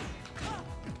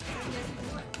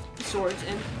swords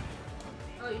in.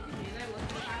 Oh, you can do that.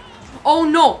 What's gonna happen? Oh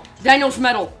no! Daniel's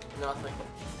medal! Nothing.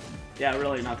 Yeah,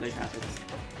 really, nothing happens.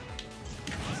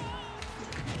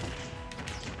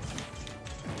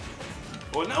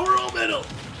 Oh, now we're all middle!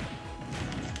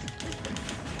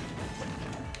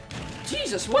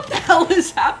 Jesus, what the hell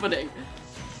is happening?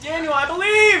 Daniel, I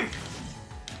believe!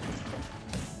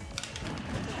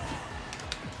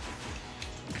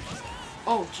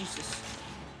 Oh, Jesus.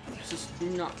 This is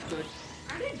not good.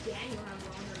 How did Daniel have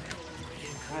longer metal?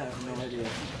 I have no idea.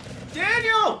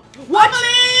 Daniel! What?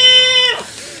 I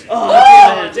believe!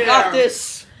 Oh, damn. Got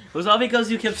this! It was all because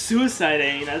you kept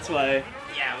suiciding, that's why.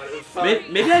 Yeah, but it was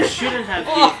fun. Maybe I shouldn't have.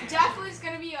 Oh. Definitely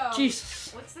gonna be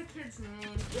Jesus. What's the kid's name?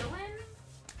 Dylan?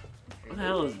 What the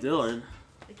hell is Dylan?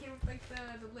 They came with like the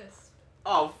list.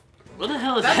 Oh, What the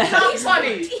hell is that's that? not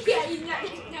funny! Yeah, he's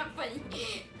not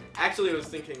funny. Actually, I was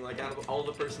thinking, like, out of all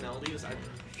the personalities, I'd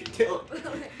kill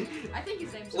him. I think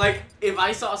his name's Like, if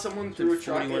I saw someone through a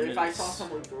truck, or 41 if I minutes. saw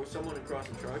someone throw someone across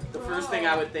a truck, the first thing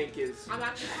I would think is, I'm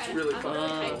actually kind really of fun. really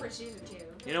hyped for season 2.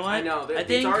 You know what? I know, I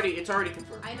think it's already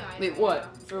confirmed. I know. Wait,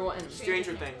 what? For what?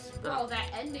 Stranger Things. Well, that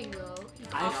ending though.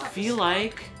 I feel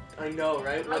like. I know,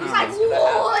 right? I What do was you like, think's gonna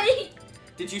happen? what?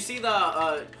 Did you see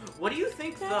the, what do you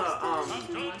think the,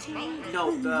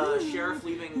 no, the sheriff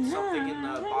leaving something in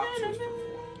the box was for?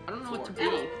 I don't know what to For?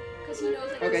 do. Because he knows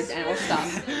like. Okay, Daniel, stop.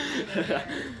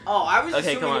 Oh, I was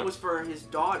Okay, come assuming on. it was for his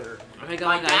daughter. Okay, come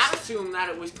My on, dad guys. assumed that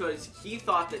it was because he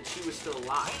thought that she was still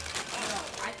alive.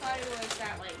 I thought it was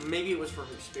that like. Maybe it was for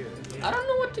her spirit. I don't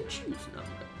know what to choose now.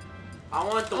 I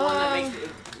want the one that makes it.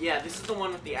 Yeah, this is the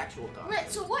one with the actual dog. Wait,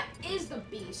 so what is the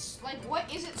beast? Like,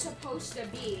 what is it supposed to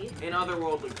be? An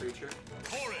otherworldly creature.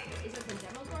 Is it the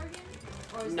Demogorgon?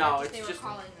 Or is that No, what it's they just. were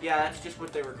calling it? Yeah, that's just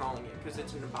what they were calling it because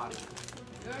it's an embodiment.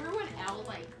 Remember when Elle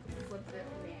like flipped the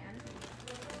man?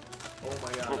 Oh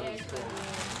my god, Yeah, that was it's cool.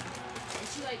 and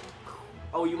she like.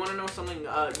 Oh, you want to know something?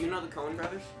 You know the Coen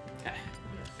brothers?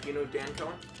 You know Dan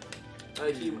Cohen?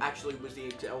 He actually was the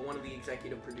one of the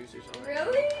executive producers on it.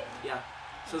 Really? Yeah.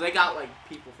 So they got like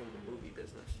people from the movie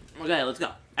business. Okay, let's go.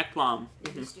 Ekblom.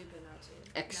 Stupid not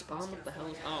to. X-bomb? What the hell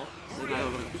is... Oh.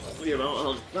 You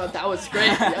know, No, that was great.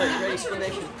 That was a great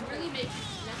explanation. Really make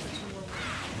Netflix more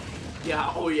money.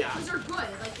 Yeah. Oh yeah. Those are good.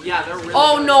 Like. Yeah, they're really.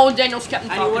 Oh good. no, Daniel's kept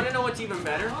And you want to talking. know what's even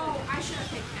better? Oh, I should have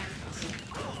picked him.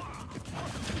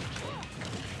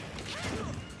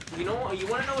 You know, you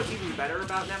want to know what's even better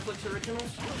about Netflix originals?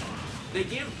 They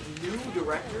give new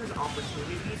directors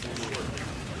opportunities to work.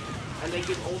 And they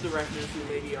give old directors who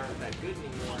maybe aren't that good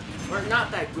anymore, or not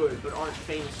that good, but aren't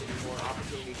famous anymore,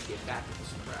 opportunities to get back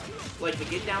into the crowd. Like the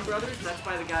Get Down Brothers, that's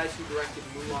by the guys who directed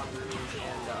Moulin Rouge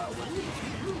and, what is it?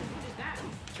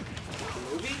 The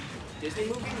movie? Disney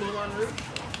movie, Moulin Rouge?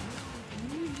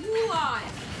 Mulan.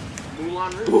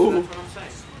 Moulin Rouge, Ooh. that's what I'm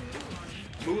saying.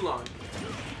 Mulan.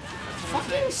 That's what I'm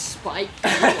Fucking saying. Spike.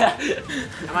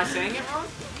 Am I saying it wrong?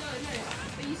 No.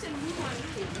 But you said Mulan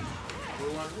Rouge.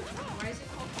 Mulan Rouge. Why is it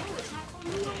called? Oh, it's not called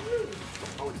Mulan Rouge.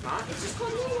 Oh, it's not? It's just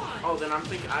called Mulan. Oh, then I'm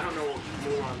thinking, I don't know what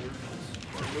Moulin Rouge is.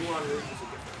 Moulin Rouge is a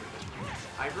different movie.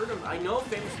 I heard of, I know a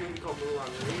famous movie called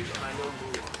Moulin Rouge, and I know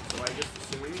Mulan, so I just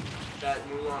assumed that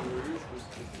Moulin Rouge was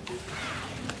the Disney.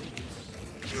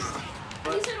 At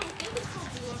But, least I don't think it's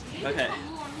called Mulan. Maybe Okay. it's called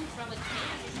Mulan Rouge from like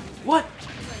Canada. What?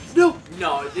 Like, No!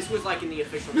 no, this was like in the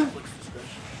official Netflix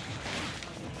description.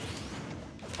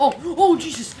 Oh,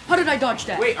 Jesus. How did I dodge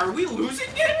that? Wait, are we losing,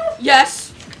 Daniel?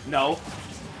 Yes. No.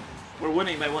 We're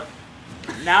winning by one.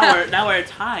 Now we're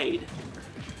tied.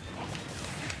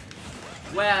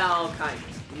 Well, kind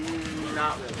of.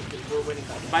 Not really, because we're winning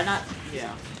by By not.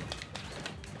 Yeah.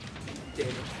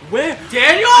 Daniel. Where?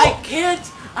 Daniel! I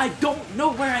can't. I don't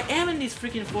know where I am in these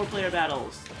freaking 4-player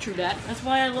battles. True that. That's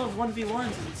why I love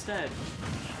 1v1s instead.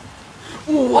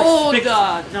 Oh, Spick-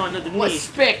 God. No, the What knee.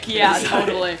 spick? Yeah, Sorry.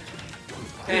 totally.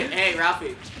 Hey, Ralphie.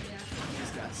 Yeah. He's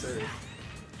got served.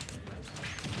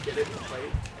 Get it? Play.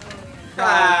 Oh,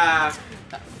 Ah.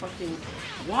 That fucking.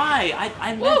 Why?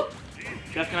 I meant.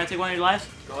 Jeff, can I take one of your lives?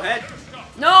 Go ahead.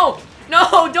 No!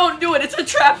 No! Don't do it! It's a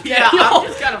trap! Yeah, Daniel! I'm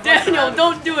just kind of fucking Daniel, around.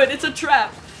 don't do it! It's a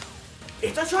trap!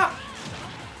 It's a trap.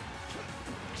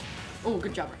 Oh,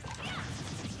 good job, Raph.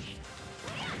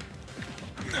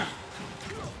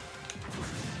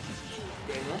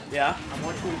 Daniel, Yeah. I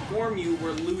want to inform you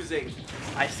we're losing.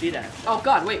 I see that. Oh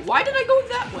god, wait, why did I go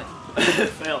that way?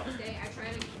 Fail. okay, I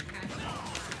tried to catch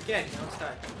up. Okay, now it's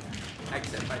time.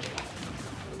 Except by Daniel.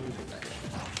 We're losing by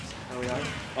Daniel. There we are.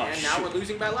 Oh, And now shoot. we're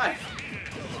losing by life.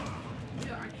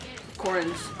 No, I can't.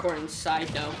 Corin's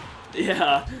side note.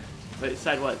 Yeah. Wait,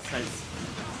 side what? Side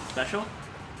special?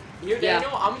 Here, Yeah.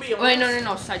 Daniel, I'm gonna be honest. Wait,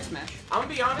 no, side smash. I'm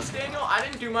gonna be honest, Daniel. I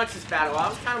didn't do much this battle. I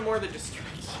was kind of more the distraction.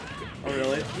 Oh,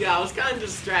 really? Yeah, I was kind of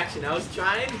distraction. I was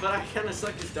trying, but I kind of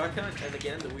sucked as Dark Hunt and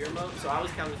again the weird mode. So I was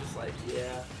kind of just like,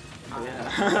 yeah,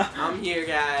 Yeah. I'm here,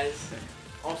 guys.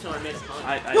 Also, I made a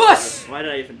punch. Yes! Why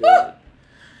did I even do that?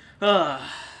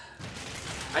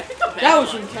 I think the That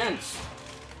was best one- intense.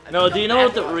 I No, think do the you know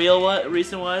what bad the one- real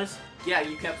reason was? Yeah,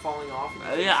 you kept falling off.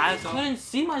 Yeah, I couldn't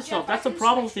see myself. That's the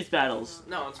problem with these battles.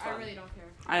 No, it's I fine. really don't care.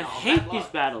 I No, hate bad these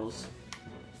luck. battles.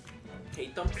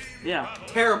 Hate them. Yeah,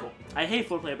 Terrible. I hate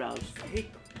 4-player battles. I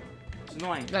hate them. It's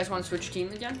annoying. You guys want to switch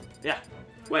team again?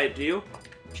 Wait, do you?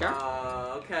 Sure.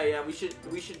 Okay, yeah, we should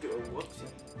do.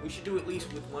 Whoopsie. We should do at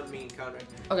least with one me and Konrad.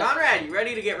 Okay. Konrad, you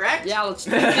ready to get wrecked? Yeah, let's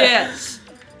do this.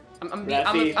 I'm gonna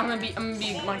Raffy.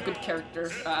 be my good character,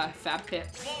 Fab Pit.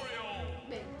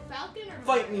 Wait, Falcon or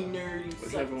Fight me, nerd.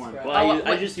 Whichever one. Crap. Well,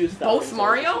 I wait, just used that Both one.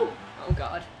 Mario? Oh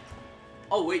god.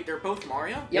 Oh wait, they're both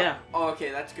Mario? Yep. Yeah. Oh, okay,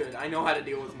 that's good. I know how to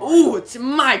deal with Mario. Ooh, it's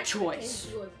my Can choice.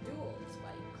 you do a dual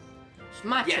spike? It's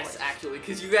my Yes, choice. actually,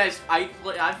 because you guys, I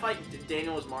fight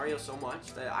Daniel as Mario so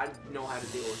much that I know how to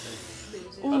deal with him.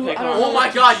 Lose it. Ooh, Okay, I don't come know Oh on. my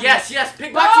what God! to Yes, yes,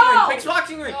 pick No! boxing ring, pick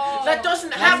boxing ring. No. That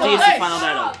doesn't have a FD is the ledge. final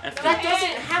battle. Stop. FD. That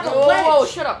doesn't have a Whoa, ledge. whoa,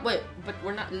 shut up. Wait, but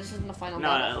we're not. This isn't the final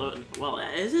battle. No, well,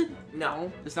 is it?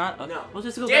 No. It's not? No. Well,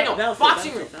 just go Daniel, Battlefield,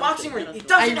 boxing ring, Battlefield, boxing ring. Battlefield, It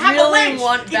doesn't I have a really ledge.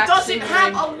 want It doesn't boxing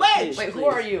have a ring. ledge. Wait, who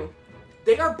please. are you?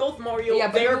 They are both Mario. Yeah,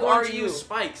 but they are who going are to you? use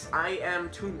spikes. I am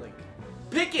Toon Link.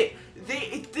 Pick it.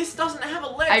 This doesn't have a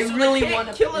ledge. I so really they can't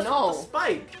wanna kill pick- us no. with the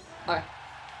spike.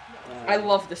 I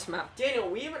love this map. Daniel,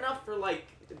 we have enough for like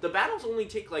the battles only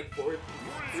take like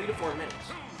 3 to 4 minutes.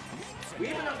 We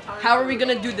have enough time. How are for- we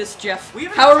gonna do this, Jeff? We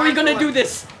have How enough are we time gonna for, do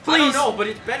this? I Please. don't know, but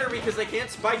it's better because they can't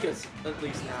spike us at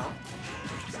least now.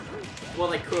 Well,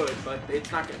 they could, but it's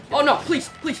not gonna. Kill Oh no, us. please,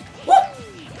 please. Well,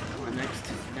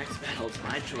 next battle is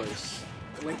my choice.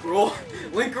 Link roll,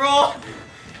 Link roll.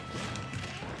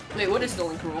 Wait, what is the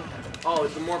link rule? Oh,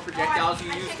 the more projectiles you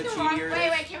I use, picked the the wrong. cheatier it Wait,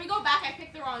 is. wait, can we go back? I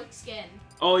picked the wrong skin.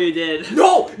 Oh, you did.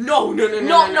 No! No.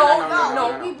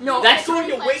 That's It's a going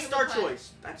to replay, waste it's a our replay.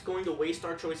 choice. That's going to waste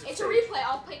our choice of It's a stage. replay.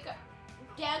 I'll pick.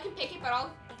 Dan can pick it, but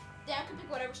Dan can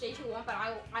pick whatever stage you want, but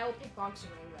I will pick boxing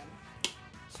ring then.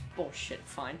 It's bullshit.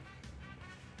 Fine.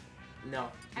 No.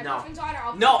 Everything's on it.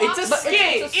 I'll No, pick it's a boxing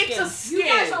skin! ring. It's a skin! You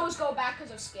guys always go back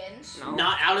because of skins. No.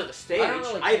 Not out of the stage. I don't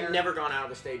really I've care. never gone out of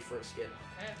the stage for a skin.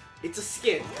 Okay. It's a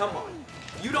skin. Come on.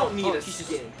 You don't need Oh, a Jesus.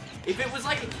 skin. If it was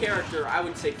like a character, I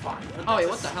would say fine. But Oh, wait, that's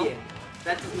what a the hell? skin.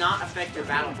 That does not affect your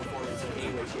battle performance in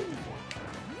any way, shape, or form.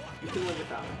 You can live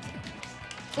without it.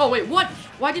 Oh wait, what?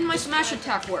 Why didn't my smash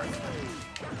attack work?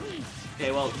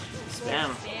 Okay, well,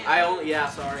 spam. Yeah,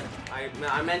 sorry.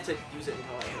 I meant to use it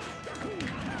until I hit it.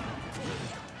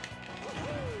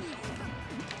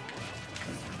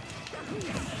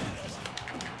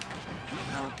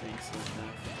 I don't think so,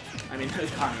 Jeff. I mean,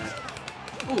 Konrad.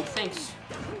 Ooh, thanks.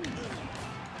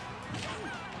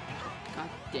 God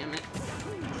damn it.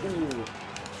 Ooh.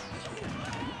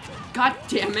 God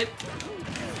damn it.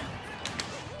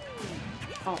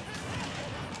 Oh.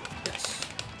 Yes.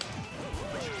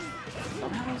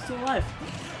 Somehow I'm still alive.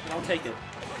 I'll take it.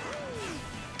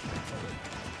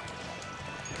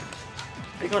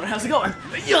 Hey, Konrad, how's it going?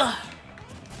 Yeah!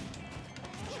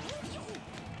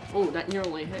 Oh, that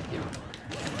nearly hit you.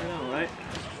 I know, right?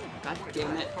 God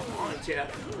damn it. Come on, Jeff.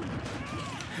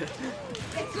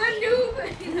 It's a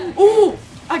noob. Ooh!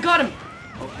 I got him!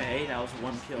 Okay, that was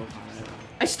one kill, Konrad.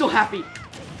 I'm still happy.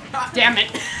 Damn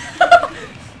it.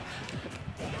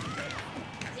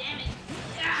 Damn it.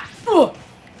 Yeah. Ugh.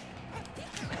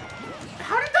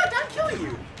 How did that not kill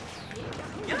you?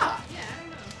 Yeah. Yeah,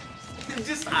 I don't know.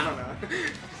 Just, I don't know.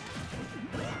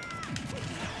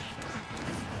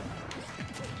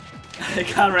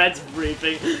 Konrad's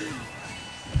briefing.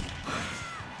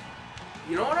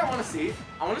 You know what I want to see?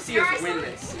 I want to see Here us I win come-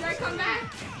 this. Here I come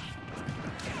back.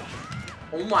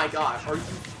 Oh my god, are you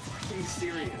fucking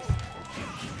serious?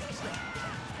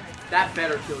 That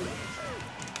better kill you.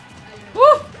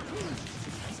 Woo!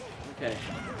 Okay.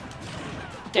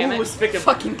 Damn Ooh, it. spick him.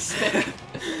 Fucking spick.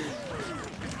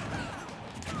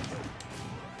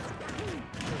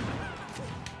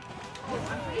 Oh,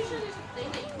 I'm pretty sure there's a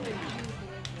thing that you can use.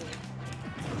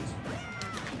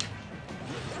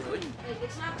 Really? Like,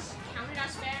 it's not counted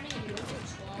as spamming and you don't get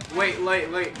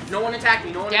 12. Wait. No one attack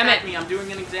me. No one Damn attack it. me. I'm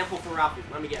doing an example for Raphael.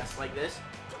 Let me guess. Like this?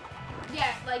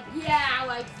 Yeah,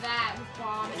 like that with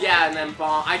bomb. Yeah, and then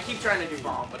bomb. I keep trying to do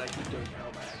bomb, but I keep doing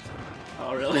arrow by accident.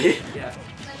 Oh, really? Yeah.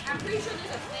 Like, I'm pretty sure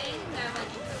there's a thing that,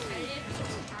 like, in competitive,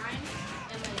 sometimes,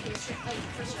 and, like, it's, like,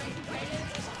 for certain competitive,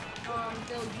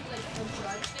 they'll do, like, a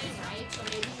judge thing, right? So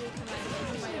maybe you can, like,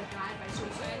 you might have died by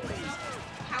suicide or stuff.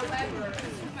 However,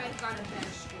 you might have gotten a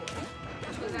better score.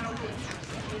 So that'll be a count.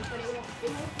 But it won't give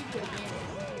you a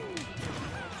win.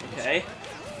 Okay.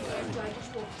 So judges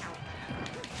will count.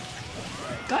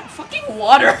 Got fucking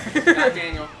water. Got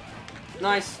Daniel.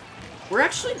 Nice. We're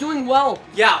actually doing well.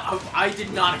 Yeah, I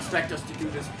did not expect us to do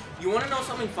this. You want to know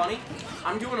something funny?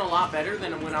 I'm doing a lot better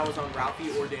than when I was on Ralphie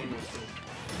or Daniel's team.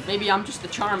 Maybe I'm just the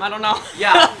charm. I don't know.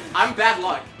 Yeah, I'm bad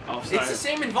luck. Oh, sorry. It's the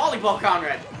same in volleyball,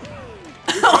 Konrad.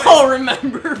 Oh,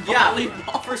 remember Yeah,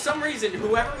 volleyball. for some reason,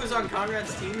 whoever was on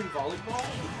Konrad's team in volleyball,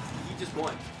 he just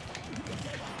won.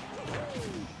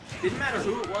 Didn't matter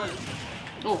who it was.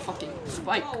 Oh, fucking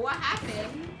spike. Oh, what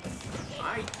happened?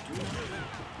 I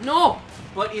do. No.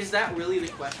 But is that really the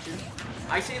question?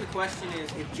 I say the question is,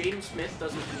 if Jaden Smith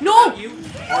doesn't beat No! you,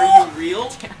 are you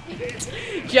real?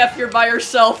 Jeff, you're by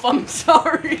yourself. I'm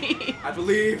sorry. I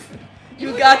believe.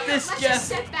 You got this, Let's Jeff. just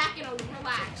sit back and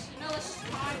relax. You know, let's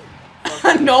just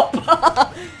talk. Nope.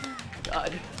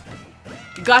 God.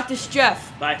 You got this,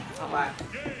 Jeff. Bye. Bye.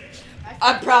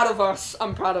 I'm proud of us.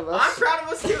 I'm proud of us. I'm proud of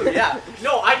us too, yeah.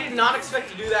 No, I did not expect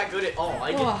to do that good at all.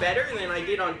 I Oh. did better than I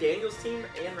did on Daniel's team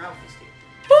and Ralphie's team.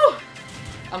 Whew.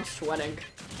 I'm sweating.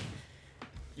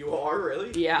 You are,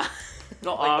 really? Yeah.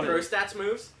 No, Like pro stats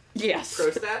moves? Yes.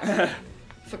 Pro stats?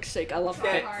 Fuck's sake, I love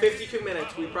Okay, that. 52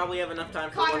 minutes. We probably have enough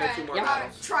time for one or Conrad, two more Yeah.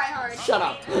 battles. try hard. Shut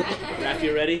up. Raph,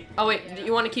 you ready? Oh wait, do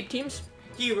you want to keep teams?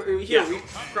 Here, Yeah. we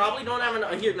probably don't have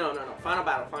enough. Here, no. Final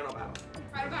battle.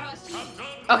 Right about us.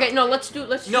 Okay, no, let's do.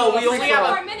 No, a we free only for have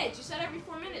all. 4 minutes. You said every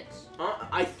 4 minutes.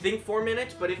 I think 4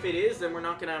 minutes, but if it is, then we're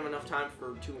not gonna have enough time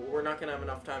for two. We're not gonna have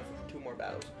enough time for two more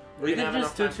battles. We're We gonna can have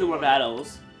just enough do time 2 for more one.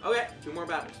 battles. Okay, 2 more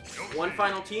battles. One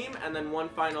final team, and then one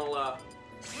final.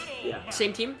 Yeah.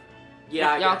 Same team?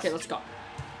 Yeah. I Yeah. guess. Okay, let's go.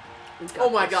 We've got Oh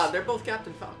my this. God, they're both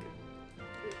Captain Falcon.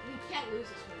 We can't lose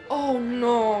this one. Oh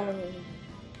no.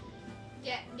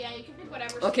 Yeah, you can pick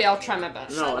whatever. Okay, I'll try my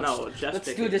best. No, Let's- Jeff's Let's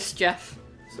picking. do this, Jeff.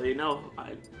 So you know,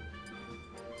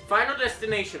 Final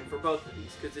destination for both of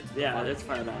these, because it's yeah, fun. that's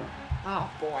fine about it. Oh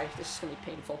boy, this is gonna be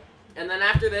painful. And then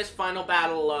after this, final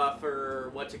battle for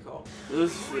what's it called?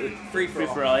 This is Free free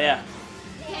for all, yeah.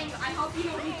 Daniel, I hope you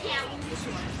know we can't lose this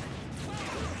one.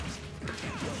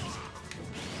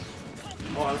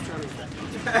 Oh, I was trying to.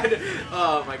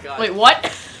 Oh my God. Wait, what?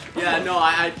 Yeah, no,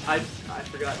 I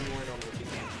forgot you weren't on the team.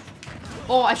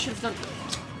 Oh, I should have done.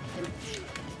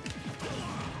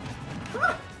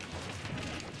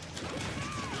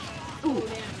 Oh, Ooh,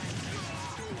 damn.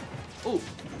 ooh,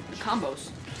 the combos.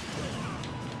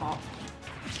 Oh,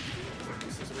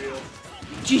 This is real.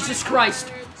 Jesus Christ.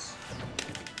 That's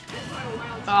not a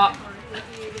wild Uh. tryhard. What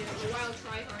can you do? A wild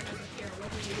tryhard doesn't care. What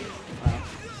can you do?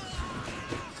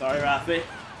 Sorry, Rafi.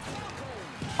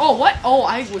 Oh, what? Oh,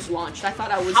 I was launched. I thought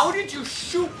I was. How did you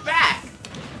shoot back?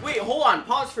 Wait, hold on.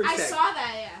 Pause for a I sec. saw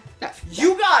that, yeah. That-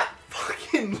 You got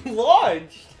fucking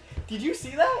launched. Did you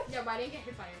see that? Yeah, but I didn't get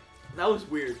hit by it. That was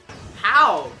weird.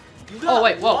 How? You got Oh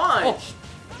wait, whoa. launched.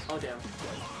 Oh damn.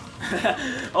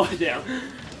 Oh damn.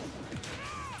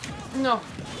 No.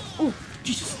 Oh,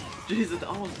 Jesus. Jesus, it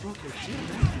almost broke your shield.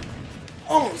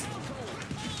 Almost.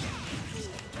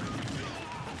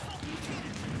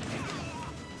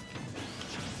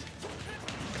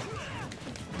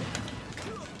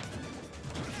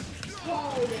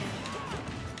 Oh,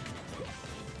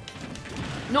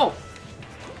 damn. No.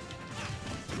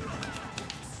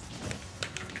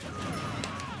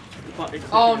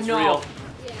 Oh, It's no. real.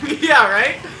 Yeah. Yeah,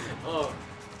 right? Oh.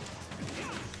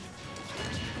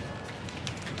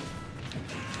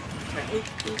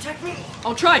 Attack me.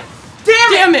 I'll try.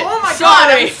 Damn it! Oh my God!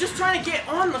 I Sorry. was just trying to get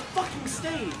on the fucking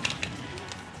stage.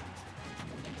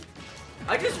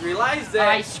 I just realized that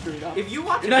I screwed up. if you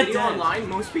watch a You're not video dead. online,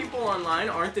 most people online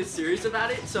aren't this serious about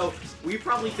it. So we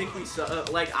probably think we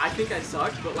suck. Like I think I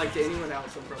suck, but like to anyone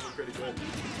else, I'm probably pretty good.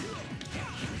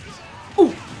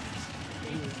 Ooh.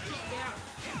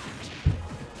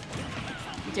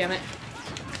 Damn it.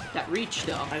 That reach,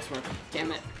 though. Nice work.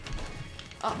 Damn it.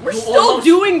 We're You still almost-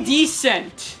 doing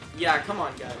decent. Yeah, come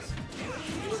on, guys.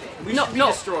 We No, should be no.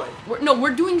 destroyed.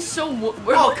 We're doing so.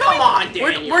 We're Oh, come doing, on,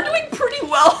 Daniel. We're doing pretty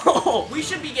well. We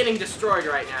should be getting destroyed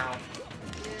right now.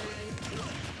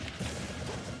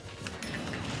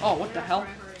 Oh, what the hell?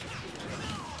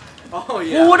 Oh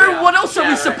yeah. What else are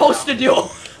we supposed to do?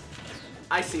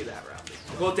 I see that, Ralphie.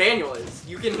 Well, Daniel is.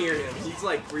 You can hear him. He's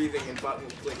like breathing and button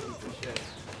clicking for shit.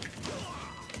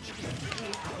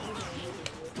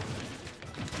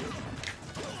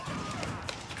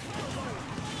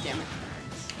 Damn it.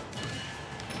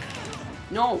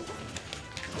 No.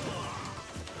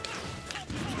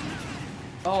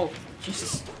 Oh,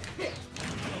 Jesus.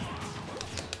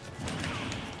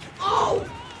 Oh!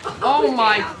 Oh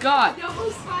my god. Double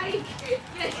spike!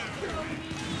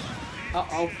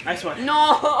 Uh-oh. Nice one.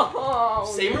 No!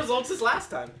 Same results as last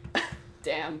time.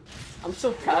 Damn. I'm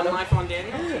so proud of Life on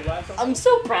Daniel. I'm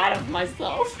so proud of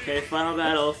myself. Okay, final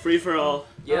battle. Free for all.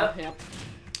 Yep. Oh, yep.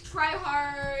 Try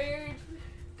hard.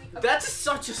 That's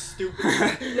such a stupid.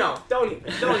 No, don't even,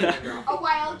 Ralphie. A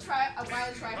wild try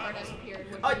hard has appeared.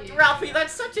 Would be- Ralphie,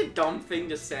 that's such a dumb thing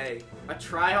to say. A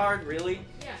tryhard, really?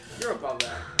 Yeah. You're above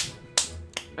that.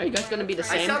 Are you guys gonna be the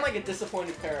I same? sound like a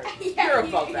disappointed parent. Yeah, You're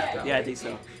above that, yeah. Ralphie. Yeah, I think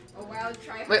so. A wild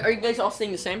try hard. Wait, are you guys all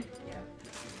staying the same?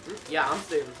 Yeah, I'm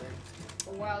staying the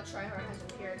same. A wild try hard has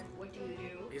appeared. What do you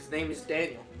do? His name is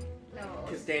Daniel. No.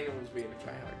 Because Daniel was being a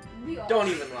tryhard. We all- Don't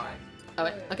even lie. Oh,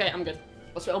 wait. Okay, I'm good.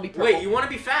 I'll be purple. Wait, you want to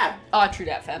be Fab? Oh, true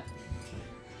that, Fab.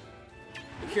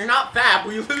 If you're not Fab,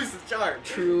 we lose the charge.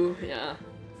 True, yeah.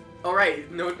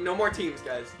 Alright, no more teams,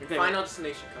 guys. Okay. Final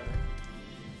destination,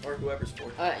 Connor. Or whoever's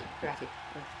fourth. Alright, Rafi.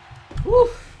 Whew.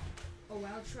 A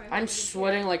wild try hard. I'm has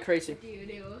sweating like crazy. appeared. What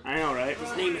do you do? I know, right?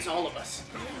 His name is all of us.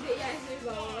 Yeah,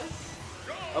 there's all of us.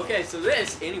 Okay, so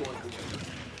this, anyone can win.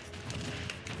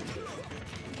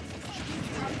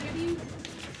 Maybe.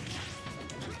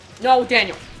 No,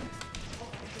 Daniel.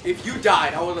 If you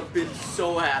died, I would have been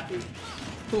so happy.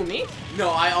 Who, me? No,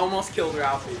 I almost killed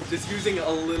Ralphie, just using a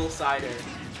little side air.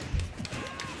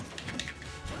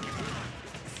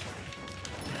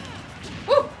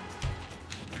 Woo!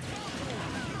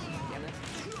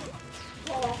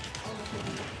 Oh,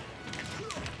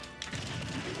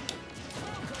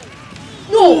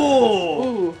 No!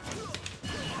 Ooh.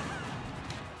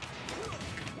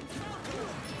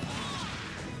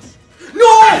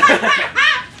 No!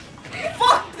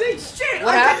 Fuck this shit!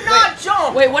 What I did not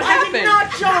jump! Wait, what I happened? did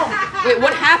not jump! Wait,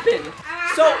 what happened?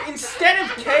 So instead of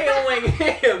KOing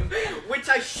him, which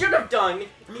I should have done,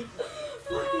 he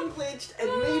fucking glitched and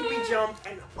made me jump,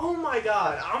 and oh my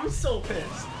god, I'm so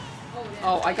pissed.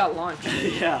 Oh, I got launched.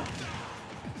 Yeah.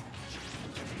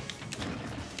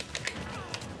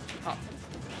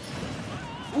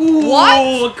 Ooh,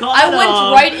 What? caught I went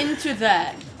him. right into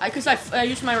that. Because I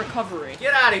used my recovery.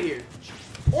 Get out of here.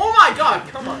 Oh my god,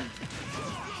 come on.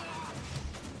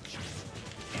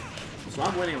 So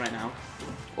I'm winning right now.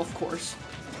 Of course.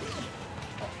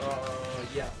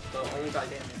 Yeah, the only guy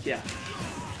damage. Yeah.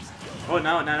 Oh,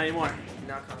 no, not anymore.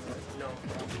 Not Konrad. No.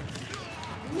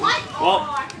 What? Well-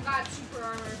 Oh, I forgot super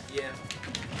armor. Yeah.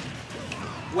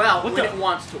 Well, What when the- it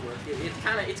wants to work, it's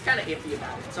kind of iffy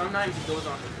about it. Sometimes it goes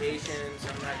on vacation.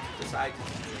 Sometimes it decides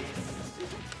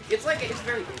it's like it's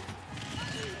very good.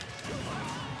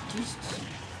 Jesus.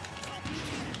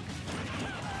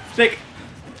 Stick.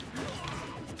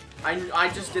 I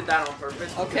just did that on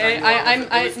purpose. because Okay, knew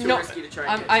it was too no, risky to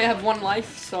try and I catch have one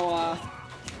life, so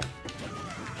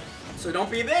So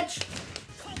don't be a bitch.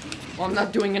 well, I'm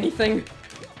not doing anything.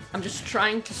 I'm just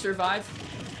trying to survive.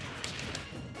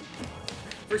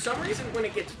 For some reason, when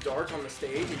it gets dark on the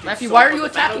stage, it gets Rafi, so, why are you the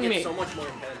battle attacking gets me? so much more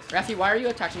intense. Rafi, why are you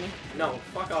attacking me? No,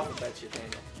 fuck off with that shit,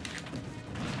 Daniel.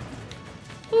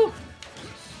 Whew.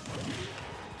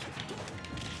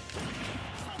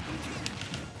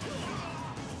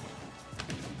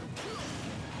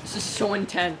 This is so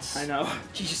intense. I know.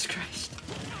 Jesus Christ.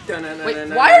 Wait,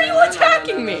 why are you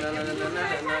attacking me?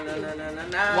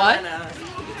 What?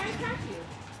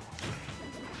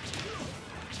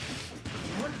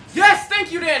 Yes,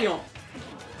 thank you, Daniel.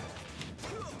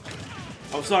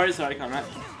 Oh, sorry, Conrad.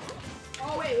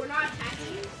 Oh wait, we're not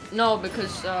attacking you? No,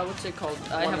 because what's it called?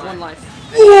 I One have one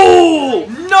life. Ooh,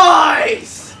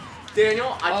 nice,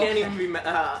 Daniel. I can't Okay. even be mad.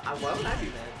 Why would I be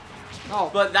mad? Oh,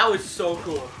 But that was so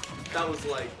cool. That was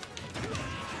like,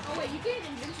 Oh wait, you get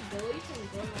invincibility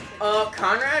from going like that.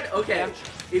 Konrad. Okay, Yeah.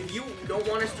 if you don't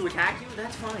want us to attack you,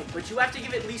 that's fine. But you have to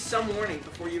give at least some warning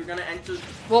before you're gonna enter.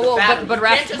 well, the battle. but You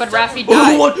can't just Rafi suddenly-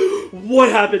 died. What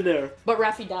happened there? But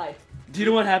Rafi died. Do you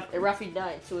know what happened? Rafi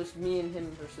died, so it's me and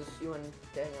him versus you and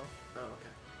Daniel. Oh,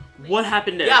 okay. What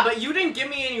happened there? Yeah, but you didn't give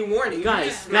me any warning. Guys,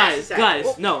 You just guys,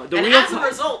 smashed no. The and real as a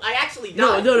result, I actually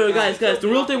died. No, guys. The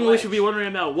real thing we ledge. should be wondering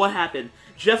about, what happened?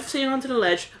 Jeff stayed onto the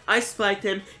ledge, I spiked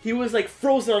him, he was like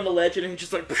frozen on the ledge, and he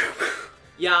just like...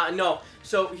 Yeah, no.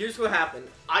 So here's what happened.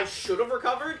 I should have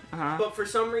recovered, but for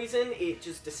some reason it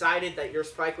just decided that your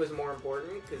spike was more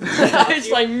important. It's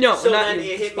like, no. So then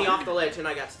it hit me off the ledge and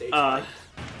I got stage spiked.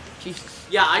 Jesus.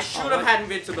 Yeah, I should have had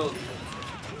invincibility.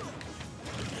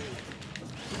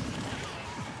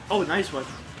 Oh, nice one.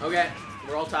 Okay,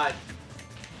 we're all tied.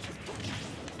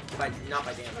 Not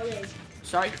by damage. Okay.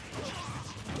 Sorry.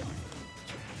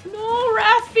 No,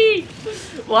 Rafi!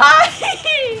 Why?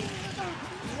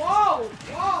 Whoa!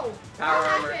 Whoa! Power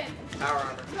What armor. happened? Power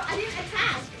armor. No, I didn't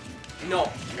attack. No.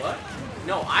 What?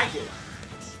 No, I did.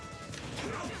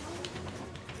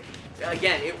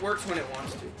 Again, it works when it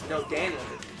wants to. No, Daniel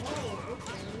did. Oh,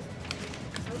 okay.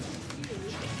 I was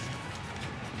confused.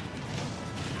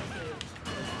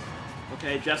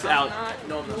 Okay, Jeff's out.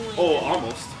 No, I'm not. Oh,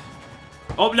 almost.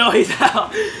 Oh, no, he's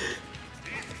out. Damn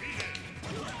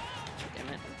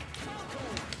it.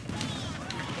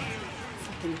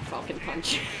 Fucking Falcon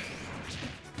Punch.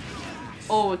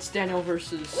 Oh, it's Daniel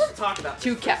versus Let's talk about this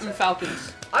two for a Captain second.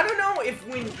 Falcons. I don't know if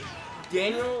when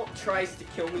Daniel tries to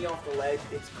kill me off the ledge,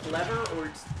 it's clever or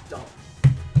it's dumb.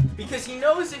 Because he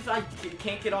knows if I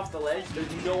can't get off the ledge,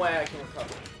 there's no way I can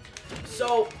recover.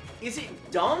 So, is it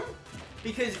dumb?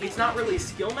 Because it's not really a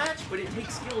skill match, but it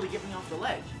takes skill to get me off the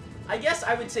ledge. I guess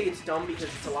I would say it's dumb because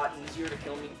it's a lot easier to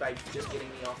kill me by just getting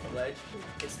me off the ledge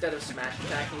instead of smash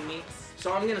attacking me.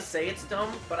 So I'm gonna say it's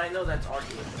dumb, but I know that's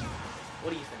arguable.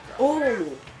 What do you think,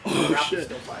 Raphael? Oh, Raphael's shit.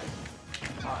 still fighting.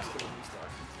 Oh, it's getting restart.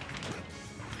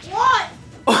 What?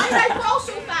 Why did I throw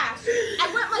so fast? I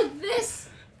went like this.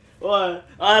 What?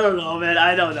 I don't know, man.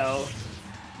 I don't know.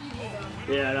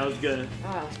 You Yeah, that was good.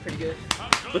 Ah, that's pretty good.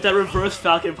 But that reverse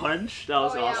Falcon Punch, that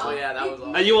was awesome. Oh yeah, that was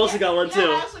awesome. And you also got one Yeah,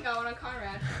 too. I also got one on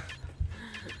Konrad.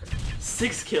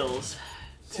 6 kills.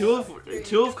 Two of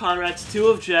Konrad's, 2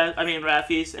 of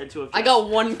Rafi's, and 2 of Jeff's. I got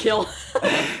 1 kill.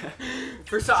 I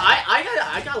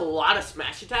got a lot of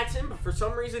smash attacks in, but for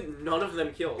some reason none of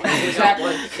them killed.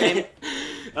 Exactly.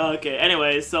 Okay,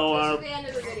 anyway, so This is the end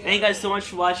of the video. thank you guys so much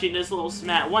for watching this little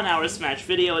 1 hour Smash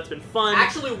video. It's been fun.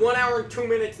 Actually, 1 hour, 2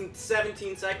 minutes, and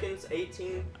 17 seconds,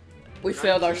 18. We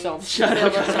failed ourselves. Shut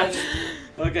Failed up. ourselves.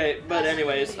 Okay, but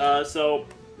anyways,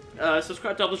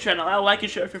 subscribe to the channel, like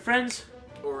and share with your friends,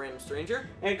 Or a random stranger.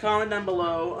 and comment down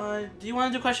below. Do you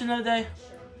want to do question of the day?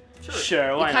 Sure.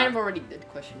 Sure, We why kind not? of already did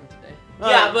question of the day.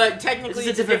 Yeah, but technically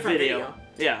It's a different video.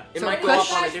 Yeah. It So might go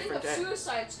question- up on a Guys, think different of day.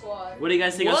 Suicide Squad. What do you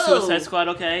guys think Whoa. of Suicide Squad?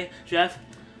 Okay, Jeff.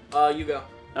 You go.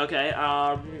 Okay.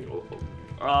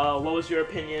 What was your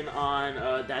opinion on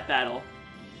that battle?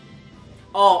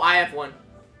 Oh, I have one.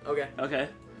 Okay. Okay.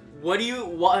 What do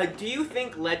you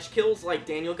think ledge kills like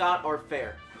Daniel got are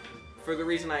fair? For the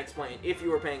reason I explained, if you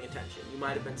were paying attention, you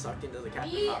might have been sucked into the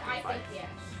Captain Me, Falcon I fight. think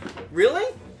yes.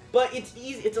 Really? But it's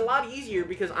easy. It's a lot easier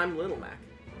because I'm Little Mac,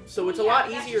 so it's a Yeah, lot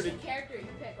that's easier just to. a character you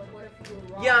pick. Like, what if you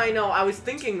were wrong? Yeah, I know. I was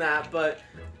thinking that, but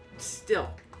still,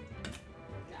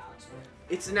 No, it's fair.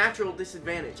 it's a natural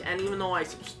disadvantage. And even though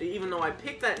I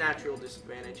picked that natural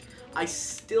disadvantage, I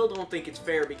still don't think it's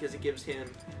fair because it gives him.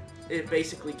 It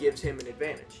basically gives him an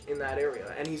advantage in that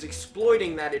area, and he's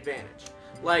exploiting that advantage.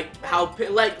 Like how,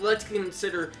 let's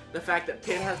consider the fact that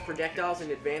Pit has projectiles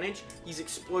and advantage. He's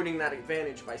exploiting that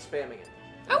advantage by spamming it.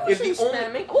 I wasn't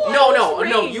spamming. Oh, I No, was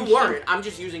no, you ranged. weren't. I'm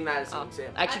just using that as an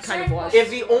example. Actually, At kind of certain was.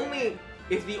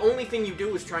 If the only thing you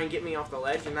do is try and get me off the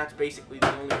ledge, and that's basically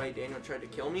the only way Daniel tried to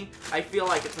kill me, I feel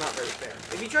like it's not very fair.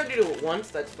 If you tried to do it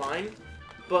once, that's fine.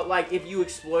 But like, if you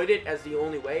exploit it as the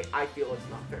only way, I feel it's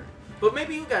not fair. But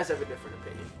maybe you guys have a different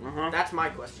opinion. That's my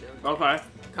question. Okay.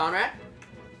 Conrad?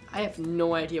 I have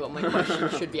no idea what my question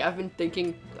should be. I've been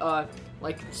thinking,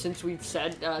 like, since we've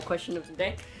said question of the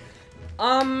day.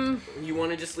 You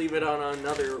want to just leave it on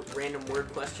another random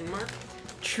word question mark?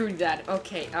 True that.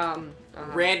 Okay,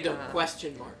 Random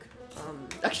question mark.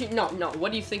 Actually, no.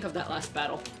 What do you think of that last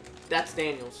battle? That's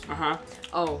Daniel's.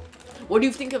 Oh. What do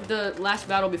you think of the last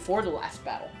battle before the last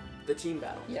battle? The team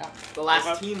battle. Yeah. The last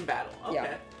Okay. team battle. Okay.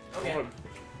 Yeah. Okay.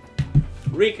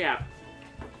 Recap.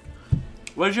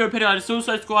 What's your opinion on the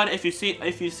Suicide Squad? If you've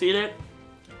seen it.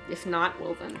 If not,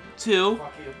 well then. 2.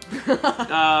 Fuck you.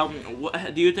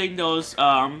 What, do you think those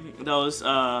what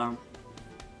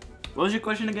was your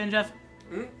question again, Jeff?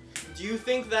 Do you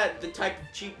think that the type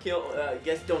of cheap kill, I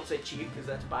guess don't say cheap because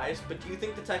that's biased, but do you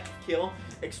think the type of kill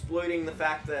exploiting the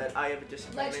fact that I have a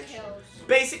disadvantage? Ledge kills.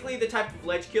 Basically, the type of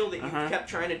ledge kill that you kept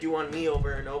trying to do on me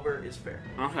over and over is fair.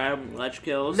 Okay, ledge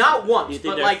kills. Not once, you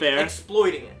think but they're like fair?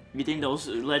 exploiting it. You think those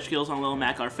ledge kills on Lil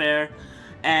Mac are fair?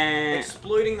 And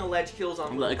Exploiting the ledge kills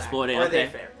on Lil Mac. exploiting, Are okay.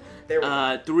 they fair? There we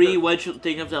go. 3, what did you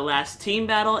think of the last team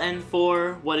battle? And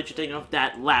 4, what did you think of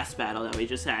that last battle that we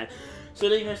just had? So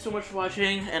thank you guys so much for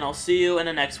watching, and I'll see you in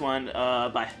the next one.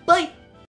 Bye. Bye!